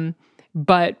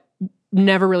 but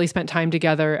never really spent time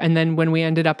together. And then when we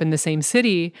ended up in the same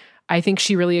city, I think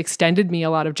she really extended me a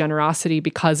lot of generosity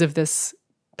because of this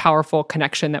powerful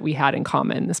connection that we had in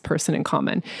common, this person in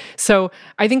common. So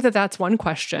I think that that's one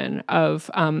question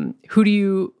of who do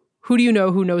you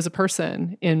know who knows a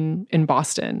person in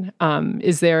Boston?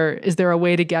 Is there a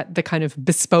way to get the kind of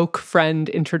bespoke friend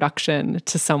introduction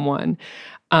to someone?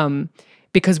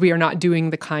 Because we are not doing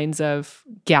the kinds of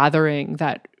gathering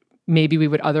that maybe we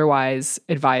would otherwise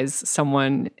advise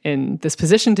someone in this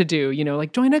position to do,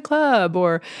 like join a club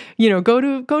or, go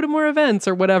to more events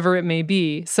or whatever it may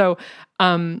be. So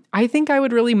I think I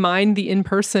would really mind the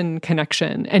in-person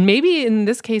connection, and maybe in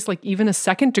this case, like even a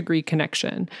second degree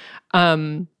connection.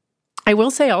 I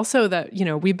will say also that,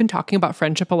 we've been talking about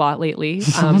friendship a lot lately,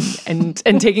 and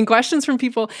taking questions from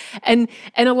people. And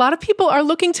a lot of people are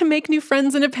looking to make new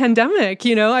friends in a pandemic.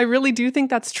 I really do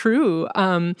think that's true.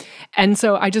 And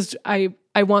so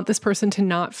I want this person to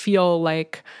not feel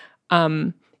like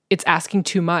it's asking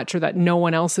too much, or that no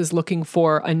one else is looking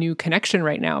for a new connection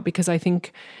right now, because I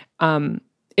think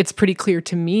it's pretty clear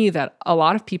to me that a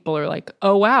lot of people are like,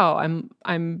 oh wow,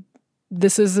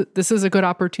 this is a good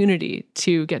opportunity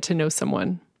to get to know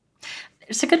someone.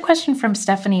 There's a good question from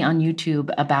Stephanie on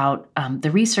YouTube about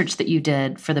the research that you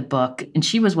did for the book. And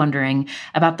she was wondering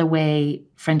about the way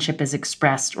friendship is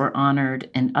expressed or honored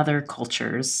in other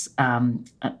cultures,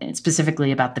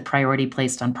 specifically about the priority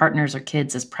placed on partners or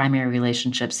kids as primary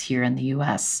relationships here in the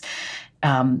U.S.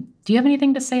 Do you have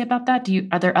anything to say about that?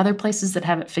 Are there other places that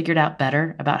have it figured out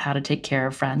better about how to take care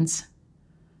of friends?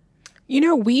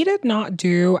 We did not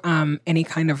do any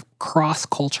kind of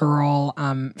cross-cultural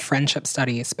friendship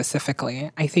study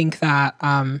specifically. I think that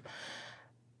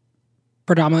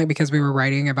predominantly because we were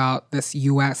writing about this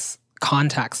U.S.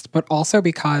 context, but also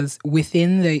because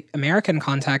within the American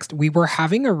context, we were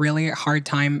having a really hard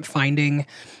time finding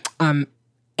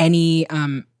any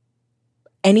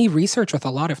research with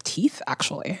a lot of teeth,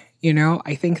 actually.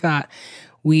 I think that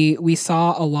we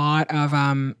saw a lot of,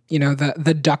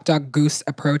 the duck, duck, goose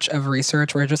approach of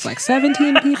research where just like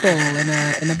 17 people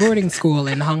in a boarding school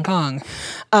in Hong Kong.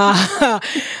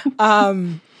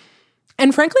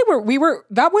 And frankly,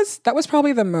 that was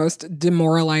probably the most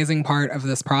demoralizing part of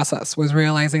this process, was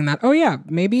realizing that, oh yeah,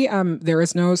 maybe there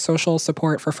is no social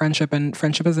support for friendship, and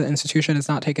friendship as an institution is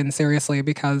not taken seriously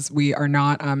because we are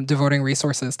not devoting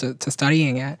resources to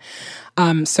studying it.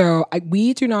 So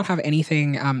we do not have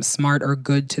anything smart or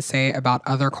good to say about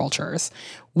other cultures.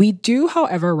 We do,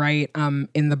 however, write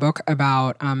in the book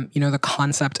about the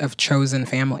concept of chosen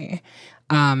family.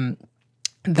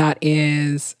 That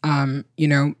is,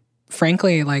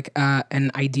 frankly, like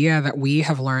an idea that we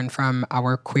have learned from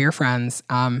our queer friends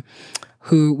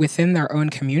who within their own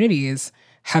communities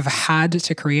have had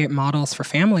to create models for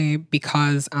family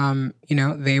because,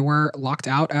 they were locked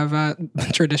out of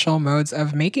traditional modes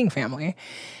of making family.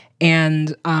 And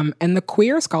the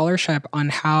queer scholarship on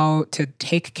how to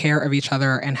take care of each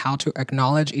other and how to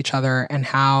acknowledge each other and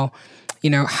how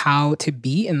to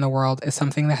be in the world is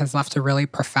something that has left a really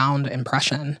profound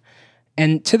impression.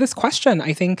 And to this question,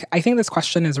 I think this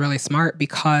question is really smart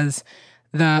because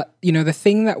the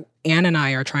thing that Anne and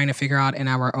I are trying to figure out in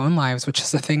our own lives, which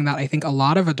is the thing that I think a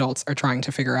lot of adults are trying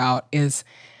to figure out, is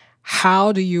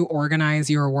how do you organize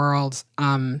your world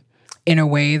in a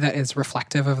way that is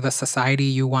reflective of the society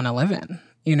you want to live in?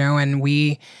 And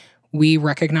we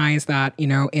recognize that,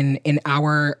 in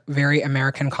our very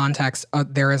American context,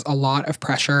 there is a lot of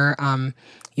pressure,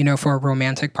 for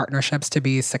romantic partnerships to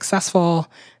be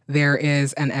successful. There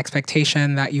is an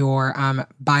expectation that your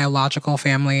biological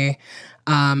family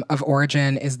of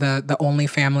origin is the only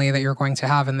family that you're going to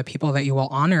have and the people that you will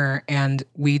honor. And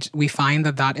we find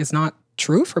that is not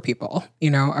true for people,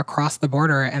 across the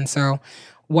border. And so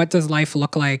what does life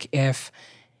look like if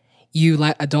you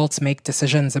let adults make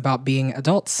decisions about being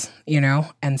adults,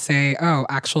 and say, oh,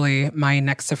 actually, my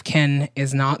next of kin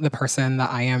is not the person that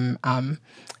I am.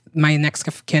 My next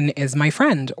of kin is my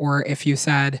friend. Or if you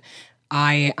said,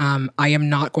 I am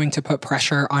not going to put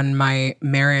pressure on my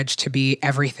marriage to be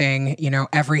everything,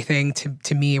 everything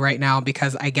to me right now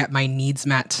because I get my needs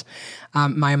met,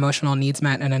 my emotional needs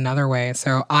met in another way.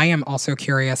 So I am also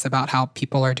curious about how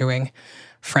people are doing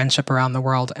friendship around the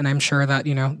world. And I'm sure that,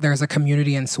 there's a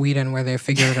community in Sweden where they've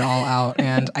figured it all out.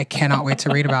 And I cannot wait to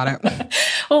read about it.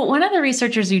 Well, one of the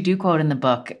researchers you do quote in the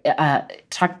book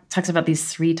talks about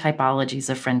these 3 typologies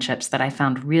of friendships that I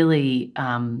found really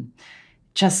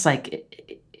just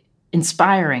like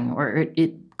inspiring, or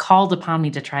it called upon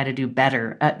me to try to do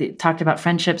better. It talked about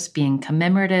friendships being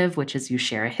commemorative, which is you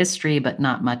share a history, but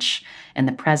not much in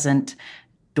the present.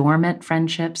 Dormant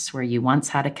friendships, where you once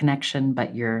had a connection,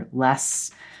 but you're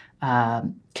less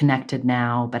connected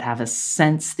now, but have a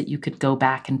sense that you could go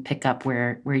back and pick up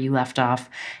where you left off.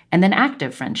 And then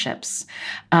active friendships.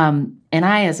 And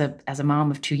I, as a mom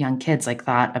of 2 young kids,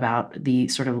 thought about the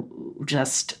sort of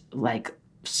just like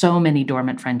so many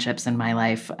dormant friendships in my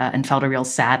life, and felt a real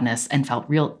sadness and felt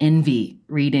real envy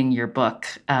reading your book,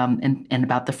 and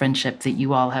about the friendship that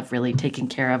you all have really taken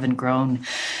care of and grown.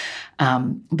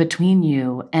 between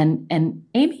you. And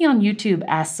Amy on YouTube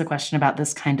asks a question about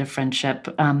this kind of friendship.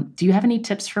 Do you have any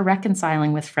tips for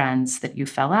reconciling with friends that you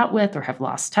fell out with or have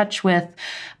lost touch with?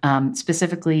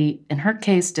 Specifically, in her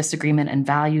case, disagreement in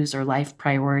values or life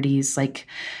priorities. Like,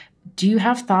 do you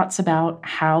have thoughts about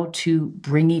how to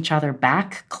bring each other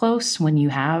back close when you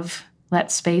have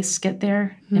let space get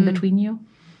there in between you?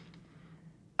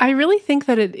 I really think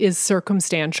that it is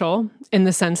circumstantial in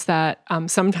the sense that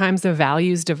sometimes the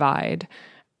values divide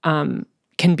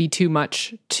can be too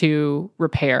much to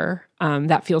repair.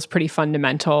 That feels pretty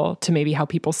fundamental to maybe how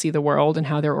people see the world and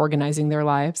how they're organizing their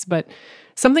lives. But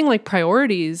something like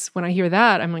priorities, when I hear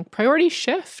that, I'm like, priorities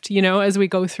shift, as we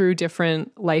go through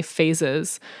different life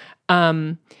phases.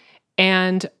 And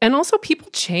also people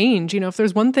change. If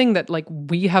there's one thing that like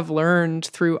we have learned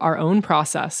through our own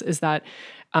process is that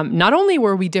not only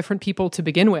were we different people to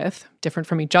begin with, different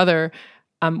from each other,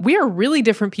 we are really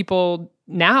different people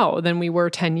now than we were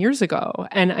 10 years ago.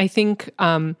 And I think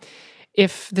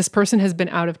if this person has been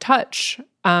out of touch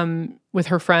with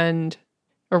her friend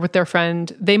or with their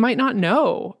friend, they might not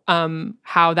know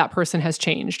how that person has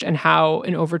changed and how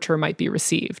an overture might be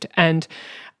received. And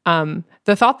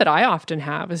the thought that I often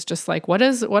have is just like,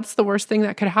 what's the worst thing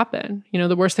that could happen?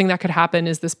 The worst thing that could happen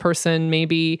is this person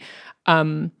maybe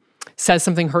says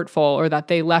something hurtful, or that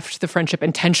they left the friendship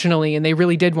intentionally and they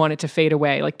really did want it to fade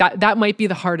away. Like that might be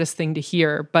the hardest thing to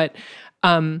hear. But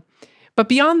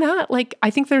beyond that, like,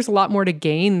 I think there's a lot more to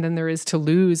gain than there is to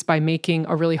lose by making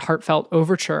a really heartfelt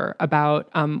overture about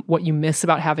what you miss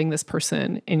about having this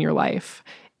person in your life.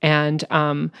 And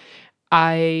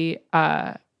I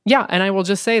will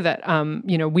just say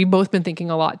that, we've both been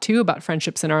thinking a lot too about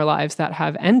friendships in our lives that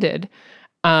have ended.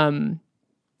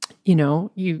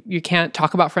 You can't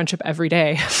talk about friendship every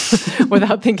day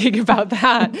without thinking about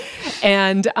that.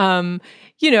 And, and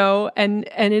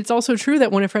it's also true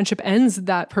that when a friendship ends,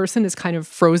 that person is kind of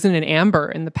frozen in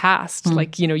amber in the past.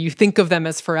 Like, you think of them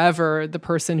as forever, the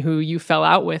person who you fell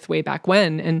out with way back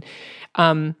when.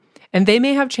 And they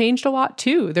may have changed a lot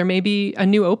too. There may be a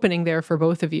new opening there for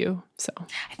both of you. So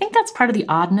I think that's part of the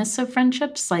oddness of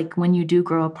friendships. Like when you do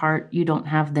grow apart, you don't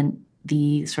have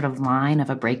the sort of line of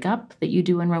a breakup that you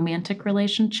do in romantic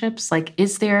relationships. Like,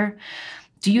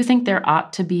 do you think there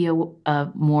ought to be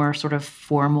a more sort of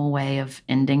formal way of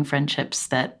ending friendships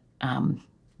that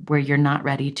where you're not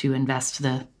ready to invest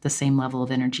the same level of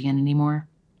energy in anymore?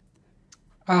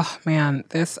 Oh man,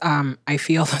 this I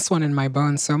feel this one in my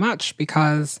bones so much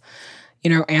because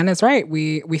Anne is right.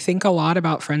 We think a lot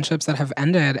about friendships that have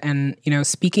ended, and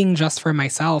speaking just for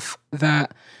myself,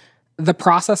 the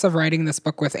process of writing this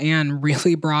book with Anne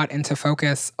really brought into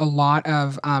focus a lot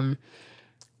of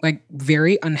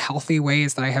very unhealthy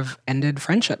ways that I have ended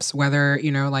friendships, whether,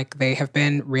 like they have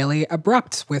been really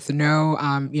abrupt with no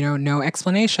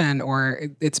explanation, or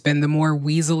it's been the more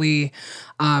weaselly,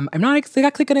 I'm not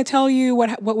exactly going to tell you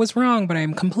what was wrong, but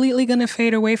I'm completely going to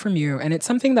fade away from you. And it's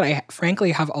something that I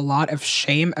frankly have a lot of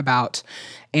shame about,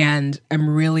 and I'm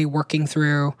really working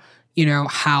through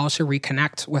how to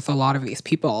reconnect with a lot of these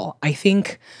people. I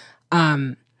think,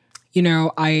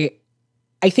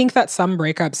 I think that some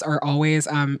breakups are always,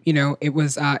 it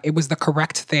was the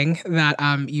correct thing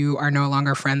that you are no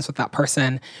longer friends with that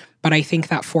person. But I think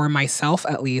that for myself,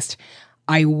 at least,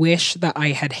 I wish that I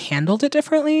had handled it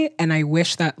differently. And I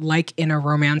wish that, like in a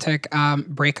romantic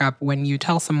breakup, when you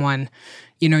tell someone,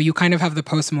 you kind of have the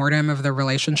postmortem of the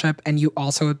relationship, and you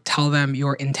also tell them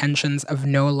your intentions of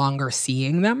no longer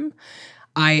seeing them.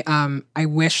 I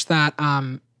wish that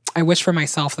I wish for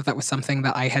myself that was something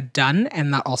that I had done,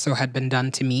 and that also had been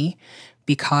done to me,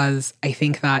 because I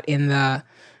think that in the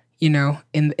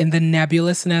in the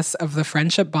nebulousness of the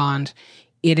friendship bond,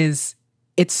 it's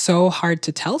so hard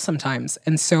to tell sometimes,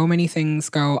 and so many things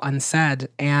go unsaid.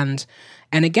 And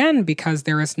again, because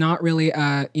there is not really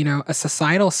a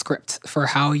societal script for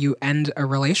how you end a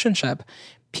relationship,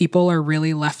 people are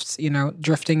really left,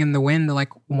 drifting in the wind,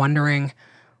 like wondering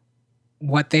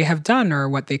what they have done or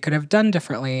what they could have done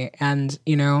differently. And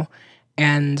not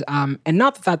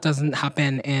that doesn't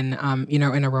happen in,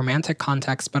 in a romantic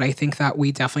context, but I think that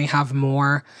we definitely have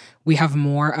more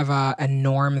of a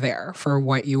norm there for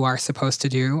what you are supposed to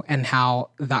do and how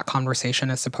that conversation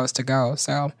is supposed to go.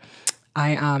 So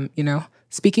I,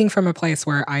 speaking from a place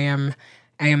where I am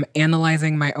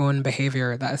analyzing my own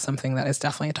behavior, that is something that is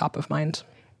definitely top of mind.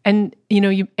 And,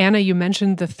 Anna, you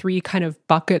mentioned the three kind of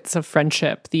buckets of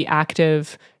friendship: the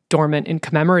active, dormant, and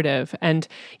commemorative. And,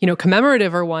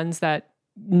 commemorative are ones that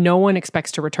no one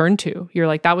expects to return to. You're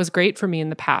like, that was great for me in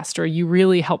the past, or you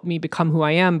really helped me become who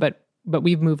I am, but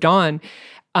we've moved on.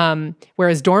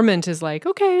 Whereas dormant is like,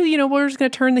 okay, we're just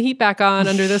going to turn the heat back on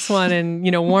under this one and,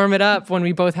 warm it up when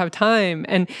we both have time.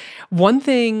 And one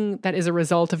thing that is a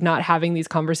result of not having these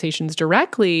conversations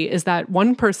directly is that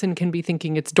one person can be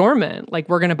thinking it's dormant. Like,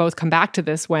 we're going to both come back to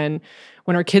this when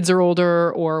our kids are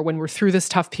older, or when we're through this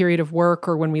tough period of work,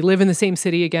 or when we live in the same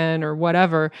city again, or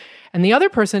whatever. And the other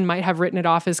person might have written it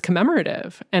off as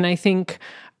commemorative. And I think,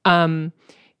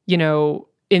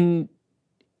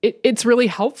 it's really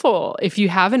helpful if you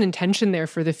have an intention there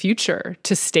for the future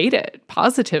to state it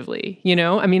positively,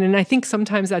 and I think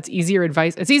sometimes that's easier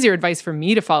advice. It's easier advice for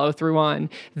me to follow through on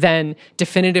than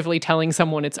definitively telling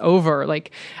someone it's over.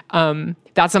 Like,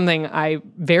 that's something I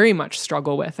very much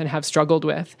struggle with and have struggled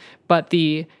with. But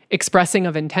the expressing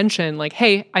of intention, like,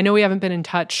 hey, I know we haven't been in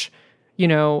touch,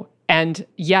 and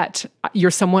yet you're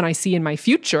someone I see in my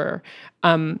future.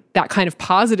 That kind of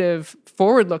positive,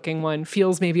 forward-looking one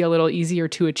feels maybe a little easier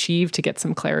to achieve to get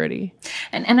some clarity.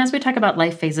 And as we talk about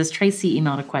life phases, Tracy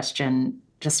emailed a question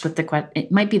just with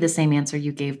it might be the same answer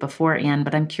you gave before, Anne,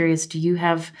 but I'm curious, do you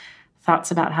have thoughts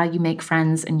about how you make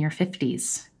friends in your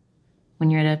 50s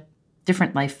when you're at a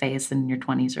different life phase than your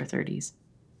 20s or 30s?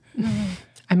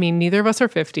 I mean, neither of us are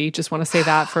 50. Just want to say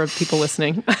that for people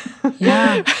listening.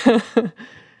 Yeah.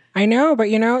 I know, but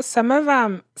some of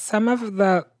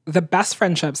the best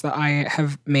friendships that I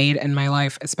have made in my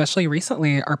life, especially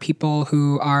recently, are people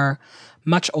who are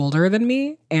much older than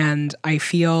me, and I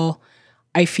feel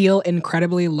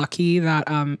incredibly lucky that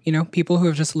people who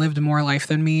have just lived more life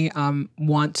than me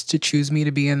want to choose me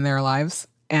to be in their lives,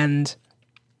 and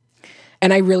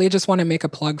I really just want to make a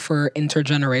plug for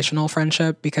intergenerational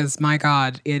friendship, because my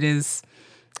God, it's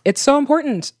so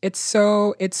important. It's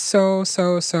so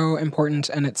important,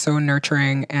 and it's so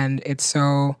nurturing, and it's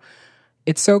so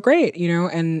great,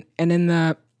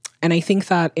 and I think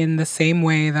that in the same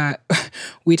way that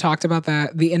we talked about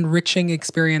the enriching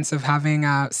experience of having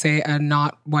say a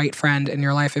not white friend in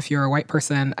your life if you're a white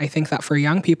person, I think that for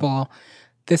young people,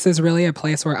 this is really a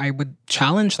place where I would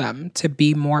challenge them to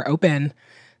be more open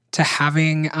to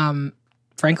having,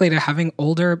 frankly, to having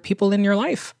older people in your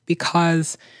life,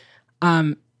 because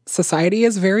society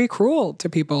is very cruel to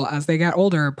people as they get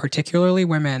older, particularly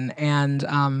women,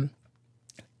 and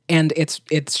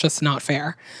it's just not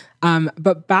fair.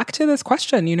 But back to this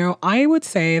question, I would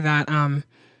say that,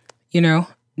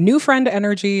 new friend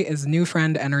energy is new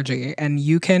friend energy, and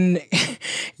you can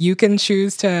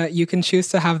choose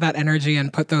to have that energy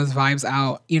and put those vibes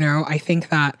out. I think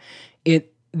that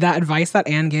that advice that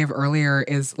Anne gave earlier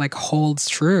is like holds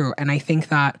true, and I think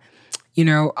that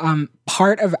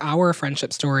part of our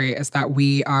friendship story is that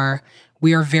we are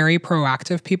very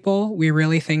proactive people. We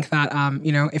really think that,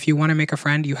 if you want to make a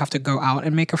friend, you have to go out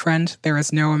and make a friend. There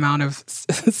is no amount of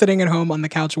sitting at home on the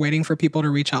couch waiting for people to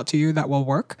reach out to you that will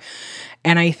work.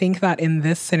 And I think that in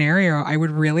this scenario, I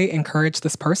would really encourage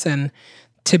this person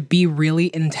to be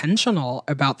really intentional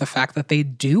about the fact that they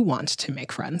do want to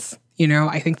make friends.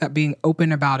 I think that being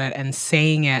open about it and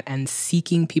saying it and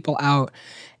seeking people out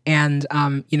and,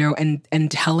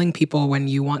 and telling people when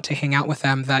you want to hang out with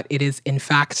them that it is, in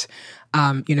fact,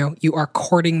 you are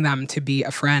courting them to be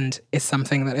a friend is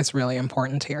something that is really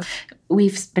important here.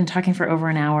 We've been talking for over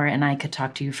an hour, and I could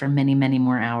talk to you for many, many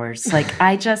more hours. Like,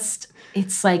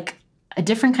 it's like a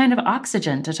different kind of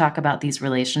oxygen to talk about these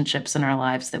relationships in our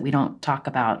lives that we don't talk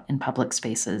about in public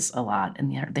spaces a lot,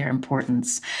 and their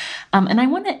importance. And I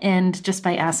want to end just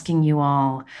by asking you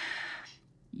all,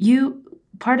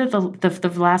 part of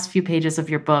the last few pages of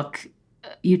your book,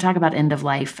 you talk about end of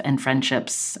life and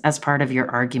friendships as part of your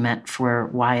argument for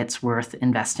why it's worth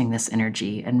investing this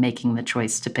energy and making the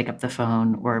choice to pick up the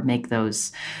phone or make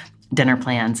those dinner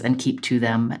plans and keep to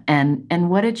them. And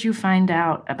what did you find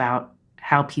out about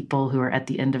how people who are at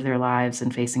the end of their lives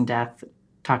and facing death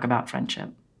talk about friendship?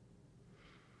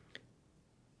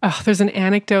 There's an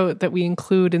anecdote that we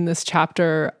include in this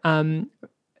chapter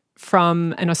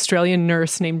from an Australian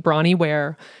nurse named Bronnie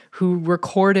Ware, who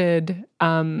recorded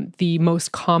the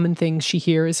most common things she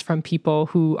hears from people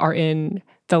who are in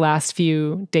the last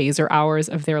few days or hours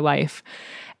of their life.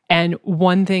 And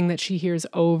one thing that she hears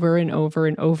over and over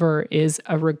and over is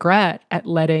a regret at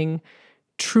letting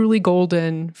truly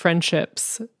golden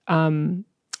friendships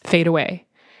fade away.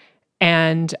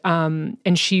 And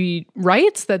she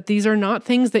writes that these are not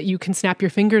things that you can snap your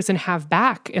fingers and have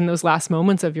back in those last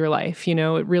moments of your life.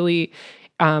 It really,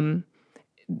 the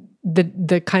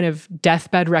kind of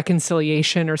deathbed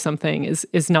reconciliation or something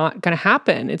is not going to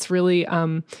happen. It's really,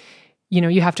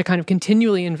 you have to kind of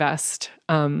continually invest,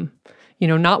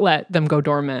 not let them go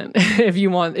dormant if you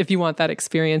want that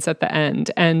experience at the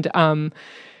end. And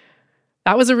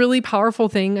that was a really powerful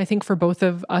thing, I think, for both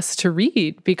of us to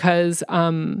read because,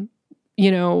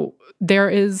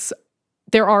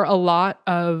 there are a lot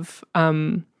of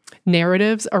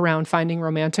narratives around finding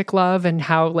romantic love and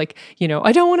how, like,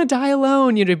 I don't want to die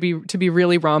alone, to be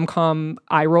really rom-com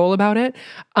eye roll about it.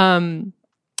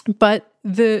 But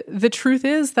the truth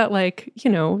is that, like,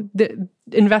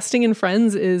 investing in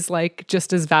friends is like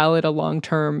just as valid a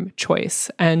long-term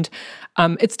choice. And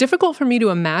it's difficult for me to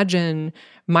imagine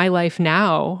my life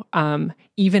now,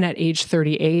 even at age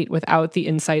 38, without the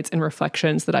insights and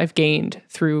reflections that I've gained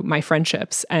through my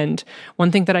friendships. And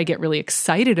one thing that I get really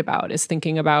excited about is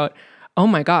thinking about, oh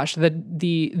my gosh,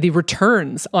 the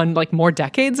returns on like more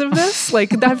decades of this, like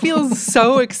that feels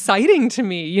so exciting to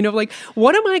me. Like,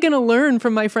 what am I going to learn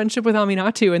from my friendship with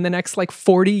Aminatou in the next like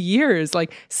 40 years?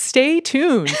 Like, stay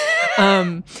tuned.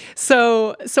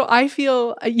 So I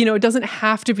feel, it doesn't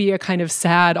have to be a kind of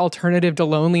sad alternative to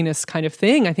loneliness kind of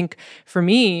thing. I think for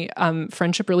me,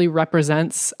 friendship really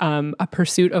represents a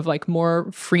pursuit of like more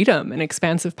freedom and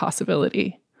expansive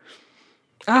possibility.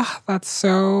 That's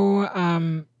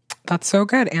so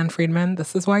good, Ann Friedman.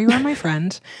 This is why you are my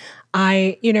friend.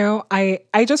 I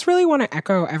just really want to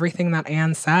echo everything that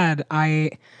Ann said.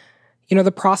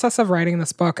 The process of writing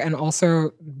this book and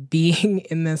also being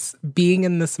in this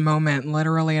moment,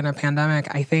 literally in a pandemic,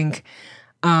 I think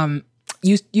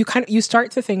you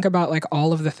start to think about like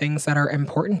all of the things that are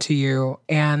important to you,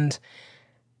 and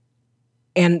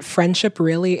friendship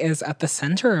really is at the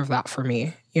center of that for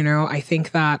me. I think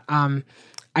that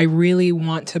I really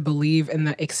want to believe in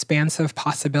the expansive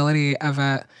possibility of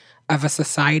a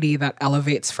society that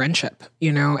elevates friendship,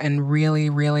 and really,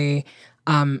 really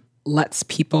lets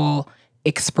people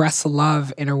express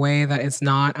love in a way that is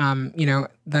not,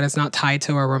 that is not tied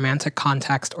to a romantic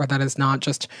context, or that is not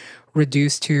just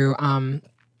reduced to, a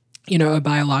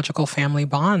biological family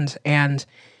bond. And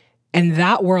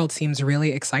that world seems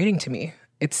really exciting to me.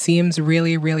 It seems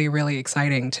really, really, really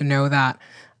exciting to know that,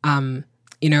 the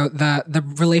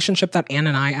relationship that Ann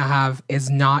and I have is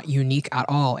not unique at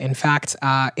all. In fact,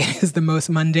 it is the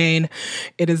most mundane.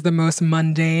 It is the most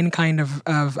mundane kind of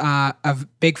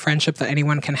big friendship that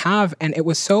anyone can have. And it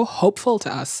was so hopeful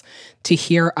to us to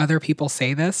hear other people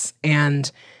say this.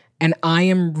 And I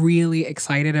am really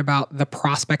excited about the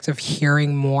prospect of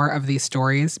hearing more of these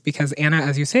stories because, Anna,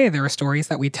 as you say, there are stories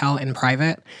that we tell in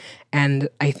private. And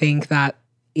I think that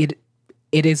it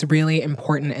is really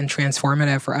important and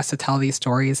transformative for us to tell these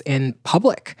stories in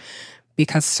public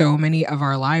because so many of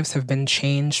our lives have been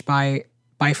changed by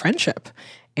friendship.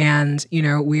 And,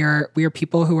 we are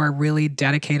people who are really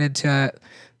dedicated to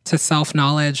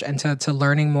self-knowledge and to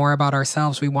learning more about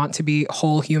ourselves. We want to be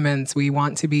whole humans. We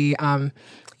want to be,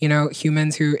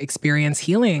 humans who experience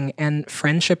healing, and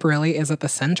friendship really is at the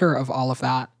center of all of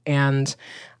that. And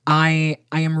I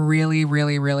am really,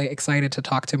 really, really excited to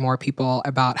talk to more people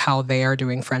about how they are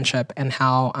doing friendship and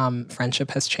how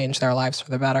friendship has changed their lives for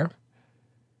the better.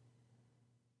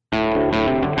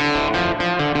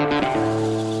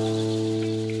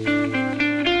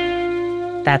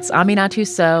 That's Aminatou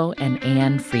Sow and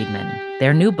Ann Friedman.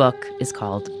 Their new book is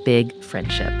called Big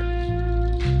Friendship.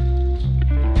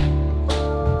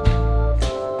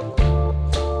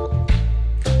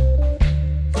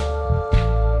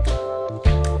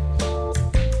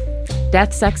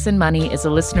 Death, Sex, and Money is a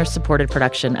listener-supported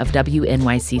production of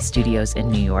WNYC Studios in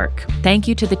New York. Thank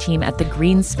you to the team at The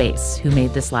Green Space who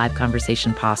made this live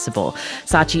conversation possible.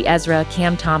 Sachi Ezra,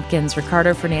 Cam Tompkins,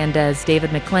 Ricardo Fernandez,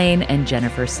 David McLean, and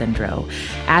Jennifer Sindro.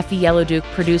 Afi Yellowduke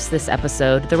produced this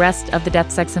episode. The rest of the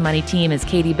Death, Sex, and Money team is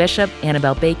Katie Bishop,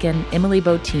 Annabelle Bacon, Emily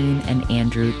Botine, and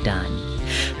Andrew Dunn.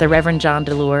 The Reverend John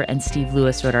DeLure and Steve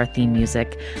Lewis wrote our theme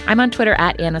music. I'm on Twitter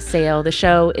at Anna Sale. The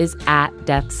show is at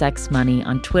Death, Sex, Money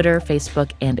on Twitter,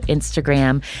 Facebook, and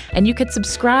Instagram. And you could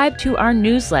subscribe to our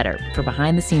newsletter for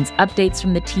behind-the-scenes updates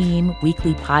from the team,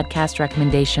 weekly podcast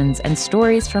recommendations, and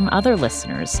stories from other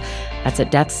listeners. That's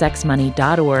at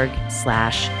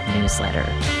deathsexmoney.org/newsletter.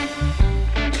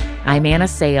 I'm Anna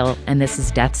Sale, and this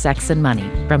is Death, Sex, and Money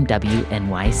from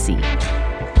WNYC.